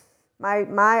 my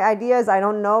idea is I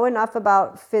don't know enough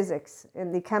about physics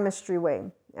in the chemistry way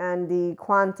and the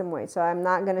quantum way. So I'm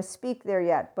not going to speak there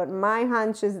yet. But my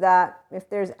hunch is that if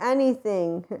there's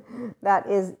anything that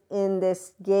is in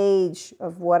this gauge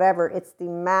of whatever, it's the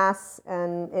mass,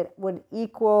 and it would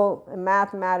equal a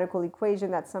mathematical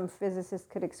equation that some physicist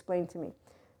could explain to me.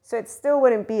 So it still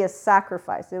wouldn't be a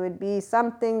sacrifice. It would be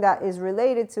something that is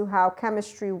related to how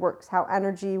chemistry works, how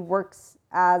energy works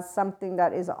as something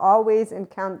that is always in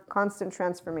constant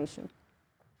transformation.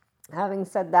 Having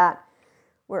said that,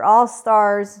 we're all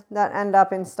stars that end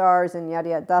up in stars and yada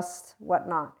yada, dust,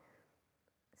 whatnot.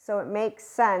 So it makes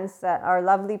sense that our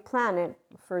lovely planet,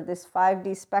 for this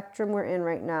 5D spectrum we're in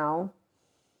right now,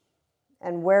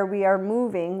 and where we are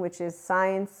moving, which is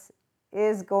science,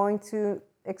 is going to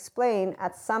explain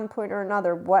at some point or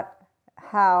another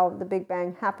how the Big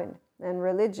Bang happened. And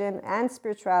religion and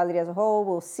spirituality as a whole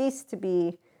will cease to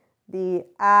be the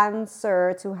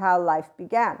answer to how life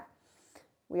began.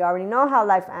 We already know how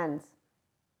life ends.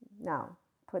 Now,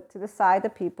 put to the side the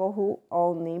people who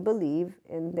only believe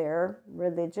in their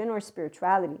religion or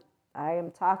spirituality. I am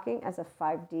talking as a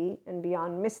 5D and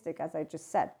beyond mystic, as I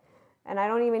just said. And I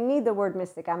don't even need the word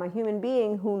mystic. I'm a human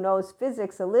being who knows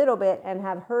physics a little bit and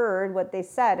have heard what they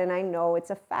said. And I know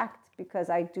it's a fact because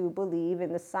I do believe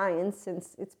in the science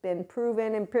since it's been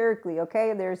proven empirically,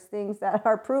 okay? There's things that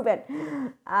are proven.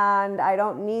 And I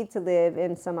don't need to live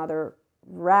in some other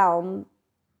realm.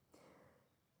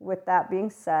 With that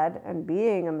being said, and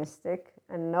being a mystic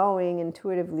and knowing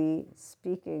intuitively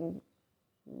speaking,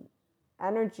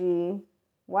 energy,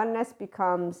 oneness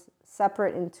becomes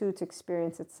separate in two to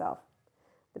experience itself.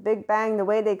 The Big Bang, the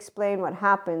way they explain what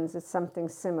happens is something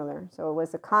similar. So it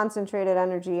was a concentrated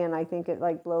energy, and I think it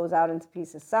like blows out into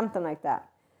pieces, something like that.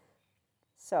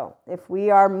 So if we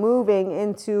are moving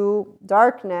into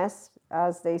darkness,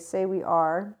 as they say we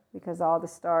are, because all the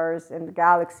stars and the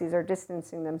galaxies are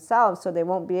distancing themselves, so they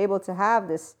won't be able to have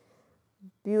this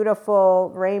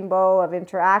beautiful rainbow of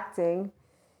interacting,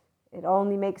 it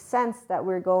only makes sense that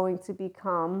we're going to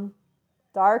become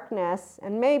darkness,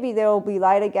 and maybe there will be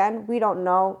light again. We don't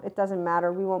know. It doesn't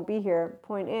matter. We won't be here.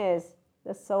 Point is,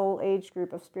 the soul age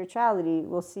group of spirituality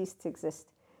will cease to exist.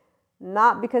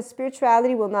 Not because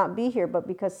spirituality will not be here, but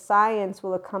because science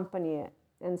will accompany it.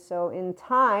 And so in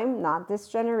time, not this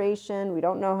generation, we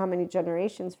don't know how many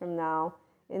generations from now,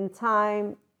 in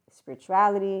time,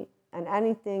 spirituality and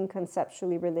anything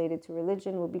conceptually related to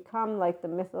religion will become like the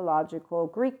mythological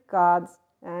Greek gods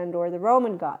and or the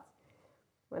Roman gods.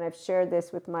 When I've shared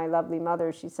this with my lovely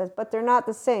mother, she says, but they're not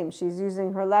the same. She's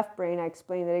using her left brain. I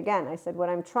explained it again. I said, what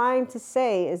I'm trying to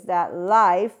say is that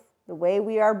life, the way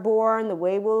we are born, the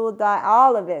way we will die,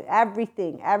 all of it,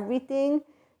 everything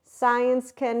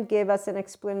Science can give us an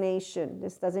explanation.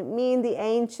 This doesn't mean the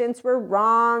ancients were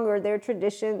wrong or their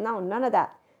tradition. No, none of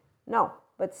that. No,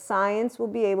 but science will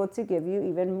be able to give you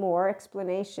even more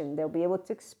explanation. They'll be able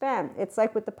to expand. It's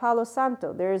like with the Palo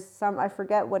Santo. There's some, I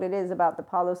forget what it is about the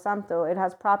Palo Santo. It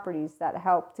has properties that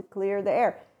help to clear the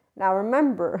air. Now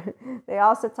remember, they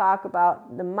also talk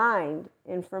about the mind,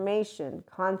 information,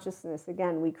 consciousness.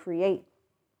 Again, we create.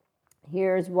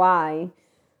 Here's why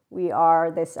we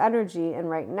are this energy. And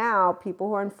right now, people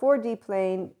who are in 4D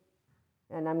plane,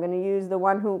 and I'm going to use the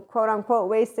one who, quote unquote,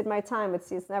 wasted my time. But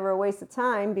see, it's never a waste of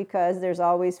time, because there's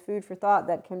always food for thought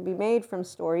that can be made from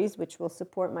stories, which will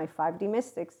support my 5D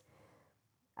mystics,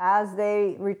 as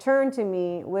they return to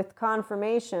me with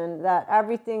confirmation that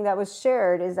everything that was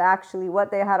shared is actually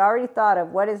what they had already thought of,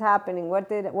 what is happening,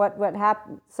 what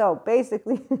happened. So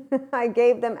basically, I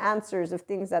gave them answers of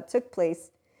things that took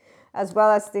place, as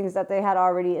well as things that they had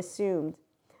already assumed.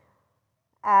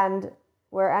 And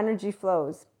where energy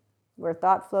flows, where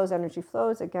thought flows, energy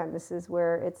flows. Again, this is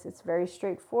where it's very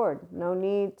straightforward. No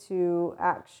need to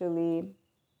actually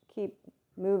keep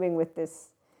moving with this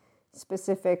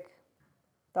specific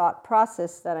thought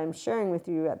process that I'm sharing with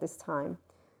you at this time.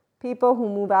 People who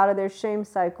move out of their shame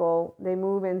cycle, they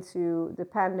move into,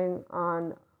 depending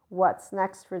on what's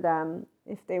next for them.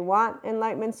 If they want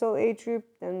Enlightenment Soul Age Group,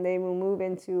 then they will move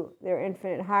into their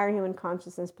infinite higher human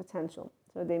consciousness potential.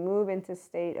 So they move into a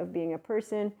state of being a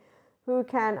person who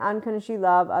can unconditionally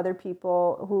love other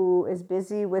people, who is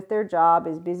busy with their job,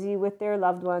 is busy with their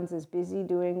loved ones, is busy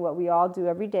doing what we all do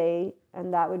every day.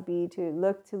 And that would be to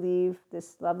look to leave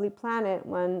this lovely planet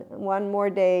one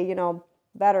more day,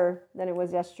 better than it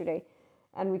was yesterday.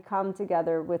 And we come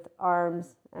together with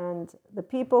arms. And the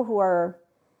people who are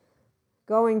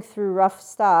going through rough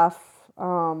stuff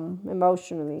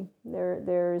emotionally,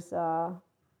 there's a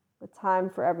time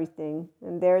for everything.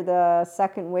 And they're the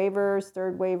second waivers,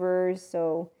 third waivers.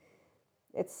 So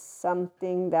it's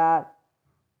something that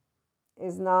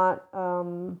is not,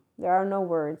 there are no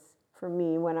words for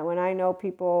me when I know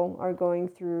people are going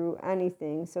through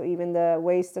anything. So even the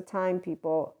waste of time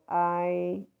people,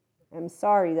 I am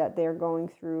sorry that they're going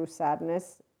through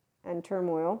sadness and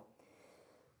turmoil.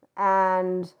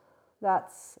 And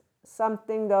that's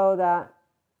something, though, that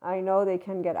I know they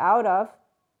can get out of.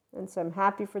 And so I'm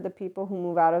happy for the people who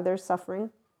move out of their suffering.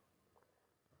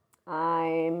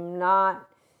 I'm not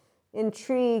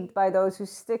intrigued by those who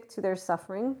stick to their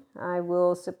suffering. I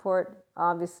will support,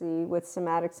 obviously, with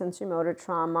somatic sensory motor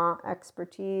trauma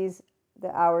expertise, the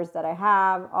hours that I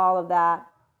have, all of that.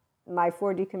 My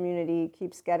 4D community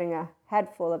keeps getting a head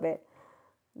full of it.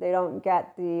 They don't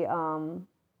get the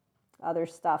other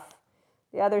stuff.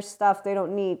 The other stuff they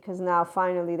don't need, because now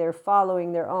finally they're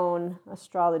following their own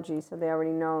astrology. So they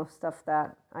already know stuff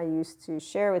that I used to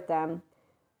share with them.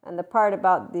 And the part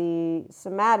about the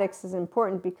somatics is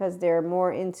important because they're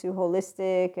more into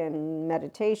holistic and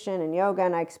meditation and yoga.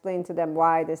 And I explain to them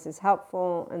why this is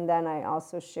helpful. And then I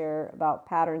also share about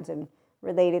patterns and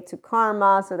relate it to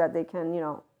karma so that they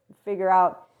can, figure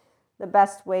out the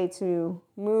best way to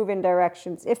move in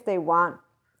directions if they want.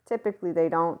 Typically they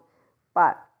don't,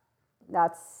 but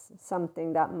that's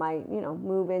something that might,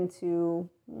 move into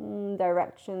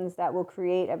directions that will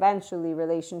create eventually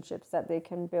relationships that they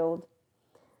can build.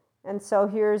 And so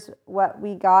here's what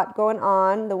we got going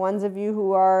on. The ones of you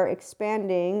who are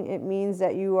expanding, it means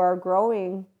that you are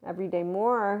growing every day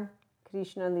more,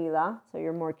 Krishna Leela. So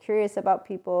you're more curious about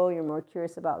people. You're more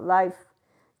curious about life.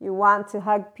 You want to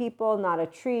hug people, not a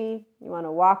tree. You want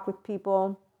to walk with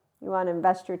people. You want to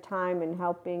invest your time in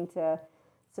helping to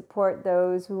support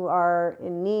those who are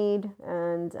in need.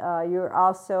 And you're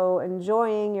also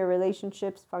enjoying your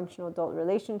relationships, functional adult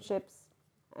relationships.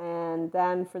 And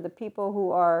then for the people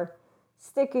who are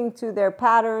sticking to their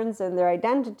patterns and their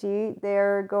identity,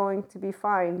 they're going to be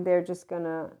fine. They're just going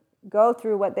to go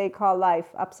through what they call life,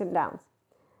 ups and downs.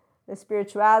 The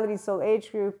Spirituality Soul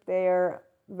Age Group, they're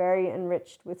very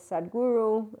enriched with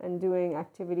Sadhguru and doing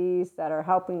activities that are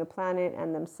helping the planet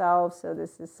and themselves. So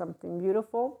this is something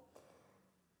beautiful.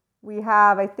 We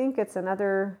have, I think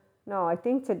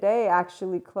today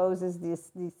actually closes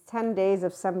these 10 days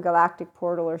of some galactic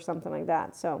portal or something like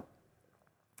that. So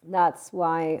that's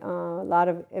why a lot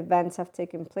of events have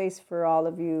taken place for all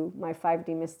of you, my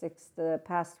 5D mystics, the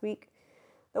past week.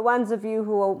 The ones of you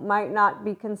who might not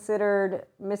be considered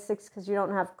mystics because you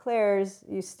don't have clairs,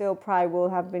 you still probably will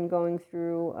have been going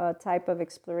through a type of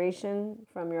exploration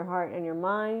from your heart and your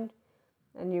mind,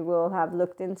 and you will have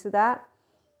looked into that.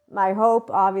 my hope,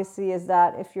 obviously, is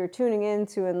that if you're tuning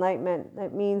into enlightenment,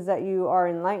 that means that you are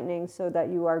enlightening so that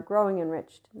you are growing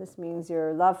enriched. This means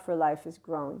your love for life is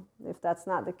growing. If that's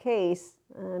not the case,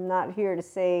 I'm not here to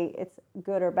say it's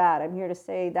good or bad. I'm here to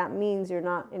say that means you're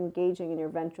not engaging in your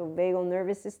ventral vagal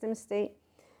nervous system state.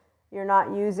 You're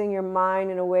not using your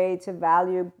mind in a way to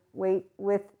evaluate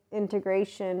with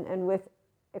integration and with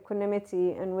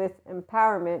equanimity and with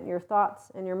empowerment your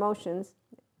thoughts and your emotions.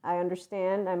 I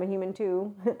understand, I'm a human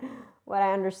too. What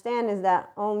I understand is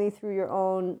that only through your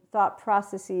own thought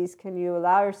processes can you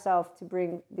allow yourself to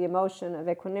bring the emotion of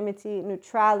equanimity.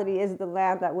 Neutrality is the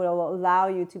lamp that will allow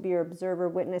you to be your observer,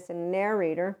 witness, and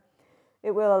narrator.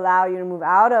 It will allow you to move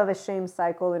out of a shame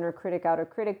cycle, inner critic, outer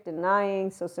critic,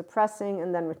 denying, so suppressing,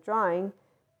 and then withdrawing.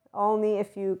 Only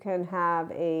if you can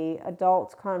have an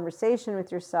adult conversation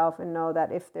with yourself and know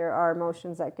that if there are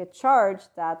emotions that get charged,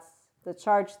 that's the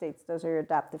charge states. Those are your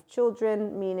adaptive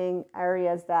children, meaning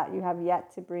areas that you have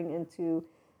yet to bring into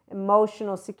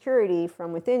emotional security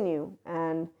from within you.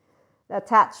 And the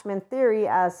attachment theory,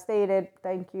 as stated,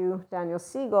 thank you, Daniel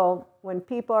Siegel, when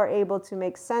people are able to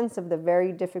make sense of the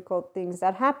very difficult things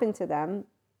that happen to them,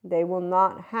 they will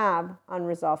not have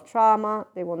unresolved trauma.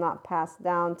 They will not pass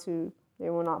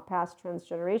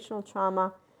transgenerational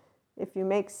trauma. If you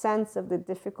make sense of the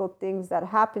difficult things that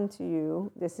happen to you,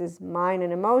 this is mind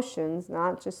and emotions,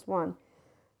 not just one,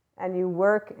 and you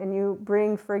work and you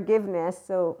bring forgiveness,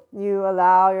 so you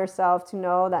allow yourself to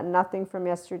know that nothing from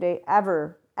yesterday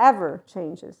ever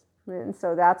changes. And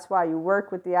so that's why you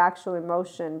work with the actual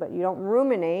emotion, but you don't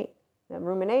ruminate. The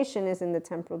rumination is in the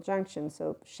temporal junction,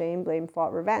 so shame, blame,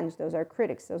 fault, revenge. Those are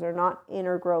critics. Those are not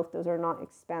inner growth. Those are not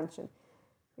expansion.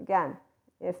 Again,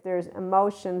 if there's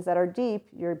emotions that are deep,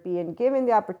 you're being given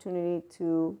the opportunity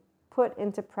to put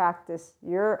into practice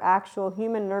your actual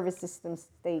human nervous system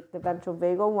state, the ventral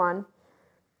vagal one,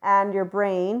 and your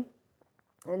brain,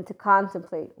 and to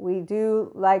contemplate. We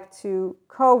do like to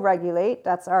co-regulate.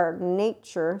 That's our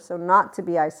nature, so not to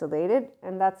be isolated.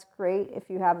 And that's great if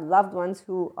you have loved ones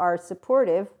who are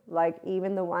supportive, like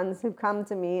even the ones who come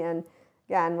to me. And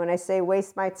again, when I say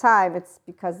waste my time, it's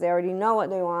because they already know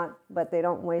what they want, but they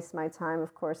don't waste my time.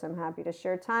 Of course, I'm happy to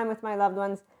share time with my loved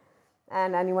ones.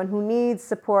 And anyone who needs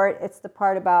support, it's the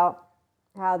part about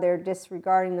how they're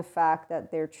disregarding the fact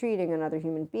that they're treating another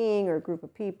human being or a group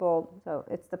of people. So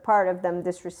it's the part of them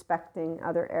disrespecting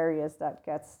other areas that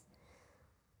gets,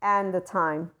 and the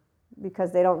time,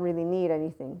 because they don't really need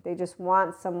anything. They just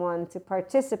want someone to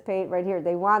participate right here.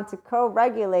 They want to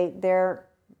co-regulate their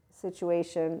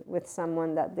situation with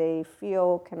someone that they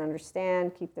feel can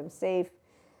understand, keep them safe.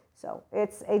 So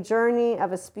it's a journey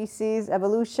of a species,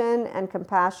 evolution and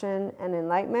compassion and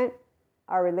enlightenment.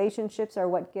 Our relationships are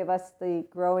what give us the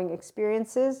growing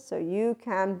experiences. So you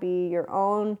can be your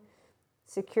own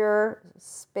secure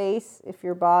space if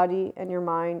your body and your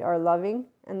mind are loving,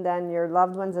 and then your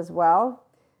loved ones as well.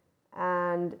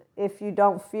 And if you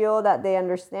don't feel that they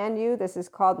understand you, this is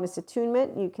called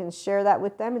misattunement. You can share that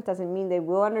with them. It doesn't mean they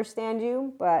will understand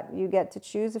you, but you get to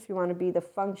choose if you want to be the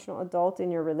functional adult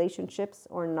in your relationships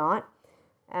or not.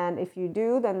 And if you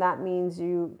do, then that means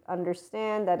you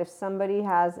understand that if somebody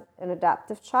has an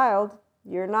adaptive child,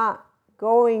 you're not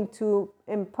going to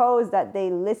impose that they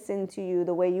listen to you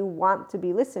the way you want to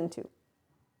be listened to.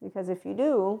 Because if you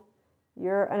do,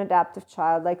 you're an adaptive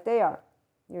child like they are.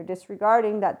 You're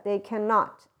disregarding that they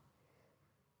cannot.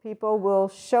 People will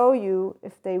show you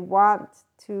if they want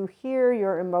to hear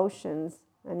your emotions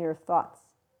and your thoughts.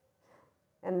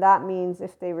 And that means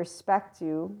if they respect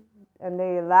you and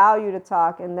they allow you to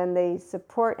talk, and then they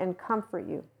support and comfort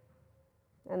you.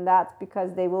 And that's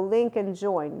because they will link and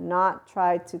join, not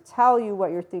try to tell you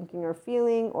what you're thinking or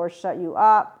feeling, or shut you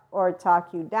up, or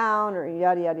talk you down, or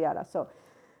yada, yada, yada. So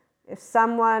if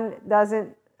someone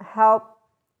doesn't help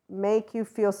make you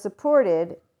feel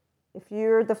supported, if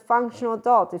you're the functional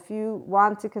adult, if you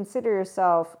want to consider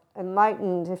yourself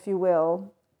enlightened, if you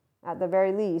will, at the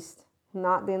very least,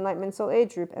 not the Enlightenment Soul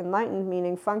Age group, enlightened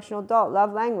meaning functional adult,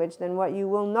 love language, then what you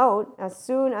will note as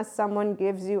soon as someone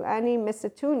gives you any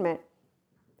misattunement,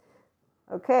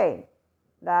 okay,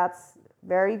 that's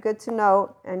very good to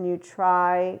note, and you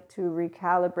try to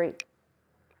recalibrate.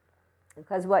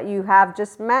 Because what you have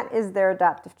just met is their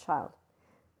adaptive child.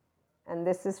 And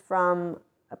this is from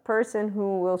a person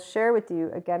who will share with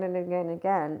you again and again and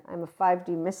again, I'm a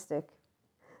 5D mystic.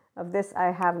 Of this,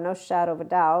 I have no shadow of a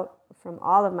doubt from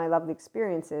all of my lovely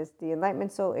experiences. The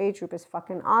Enlightenment Soul Age group is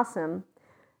fucking awesome.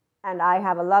 And I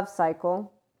have a love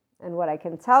cycle. And what I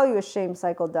can tell you a shame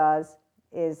cycle does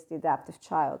is the adaptive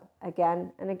child.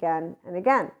 Again and again and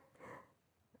again.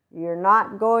 You're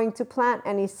not going to plant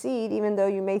any seed, even though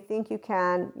you may think you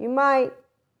can. You might,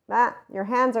 Your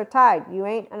hands are tied. You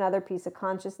ain't another piece of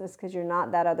consciousness because you're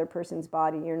not that other person's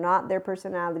body. You're not their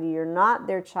personality. You're not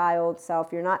their child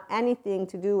self. You're not anything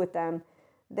to do with them.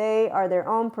 They are their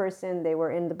own person. They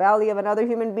were in the belly of another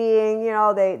human being.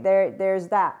 There's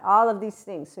that. All of these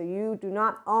things. So you do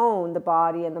not own the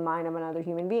body and the mind of another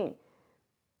human being.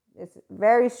 It's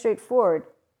very straightforward.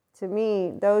 To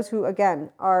me, those who, again,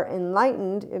 are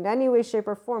enlightened in any way, shape,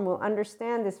 or form will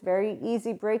understand this very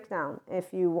easy breakdown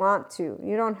if you want to.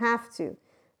 You don't have to.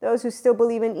 Those who still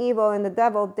believe in evil and the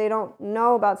devil, they don't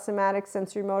know about somatic,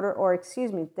 sensory motor, or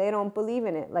they don't believe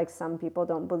in it. Like some people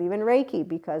don't believe in Reiki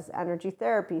because energy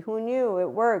therapy, who knew? It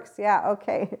works. Yeah,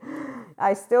 okay.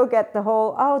 I still get the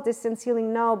whole, distance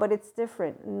healing. No, but it's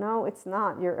different. No, it's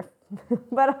not.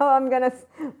 But I'm going to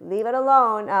leave it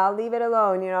alone. I'll leave it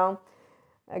alone,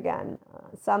 Again,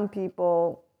 some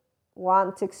people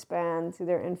want to expand to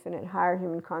their infinite higher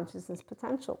human consciousness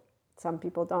potential. Some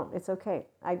people don't. It's okay.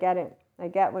 I get it. I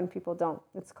get when people don't.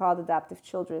 It's called adaptive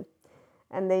children.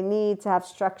 And they need to have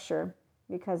structure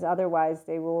because otherwise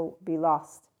they will be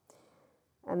lost.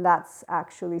 And that's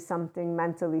actually something,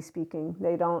 mentally speaking.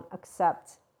 They don't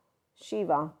accept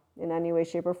Shiva in any way,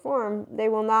 shape, or form. They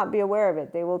will not be aware of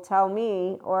it. They will tell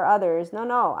me or others,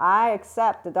 no, I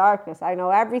accept the darkness. I know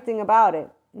everything about it.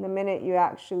 And the minute you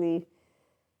actually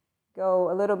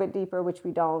go a little bit deeper, which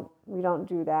we don't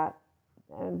do that.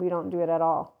 And we don't do it at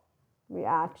all. We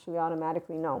actually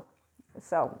automatically know.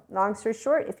 So, long story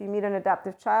short, if you meet an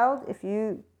adaptive child, if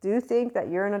you do think that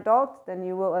you're an adult, then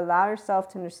you will allow yourself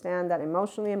to understand that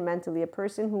emotionally and mentally, a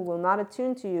person who will not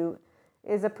attune to you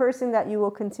is a person that you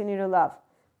will continue to love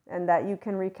and that you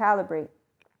can recalibrate.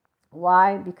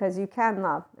 Why? Because you can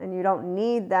love and you don't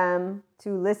need them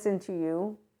to listen to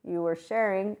you. You are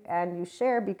sharing and you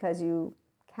share because you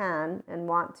can and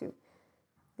want to.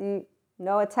 The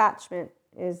no attachment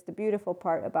is the beautiful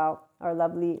part about our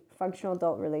lovely functional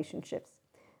adult relationships.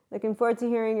 Looking forward to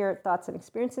hearing your thoughts and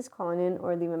experiences. Call in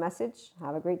or leave a message.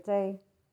 Have a great day.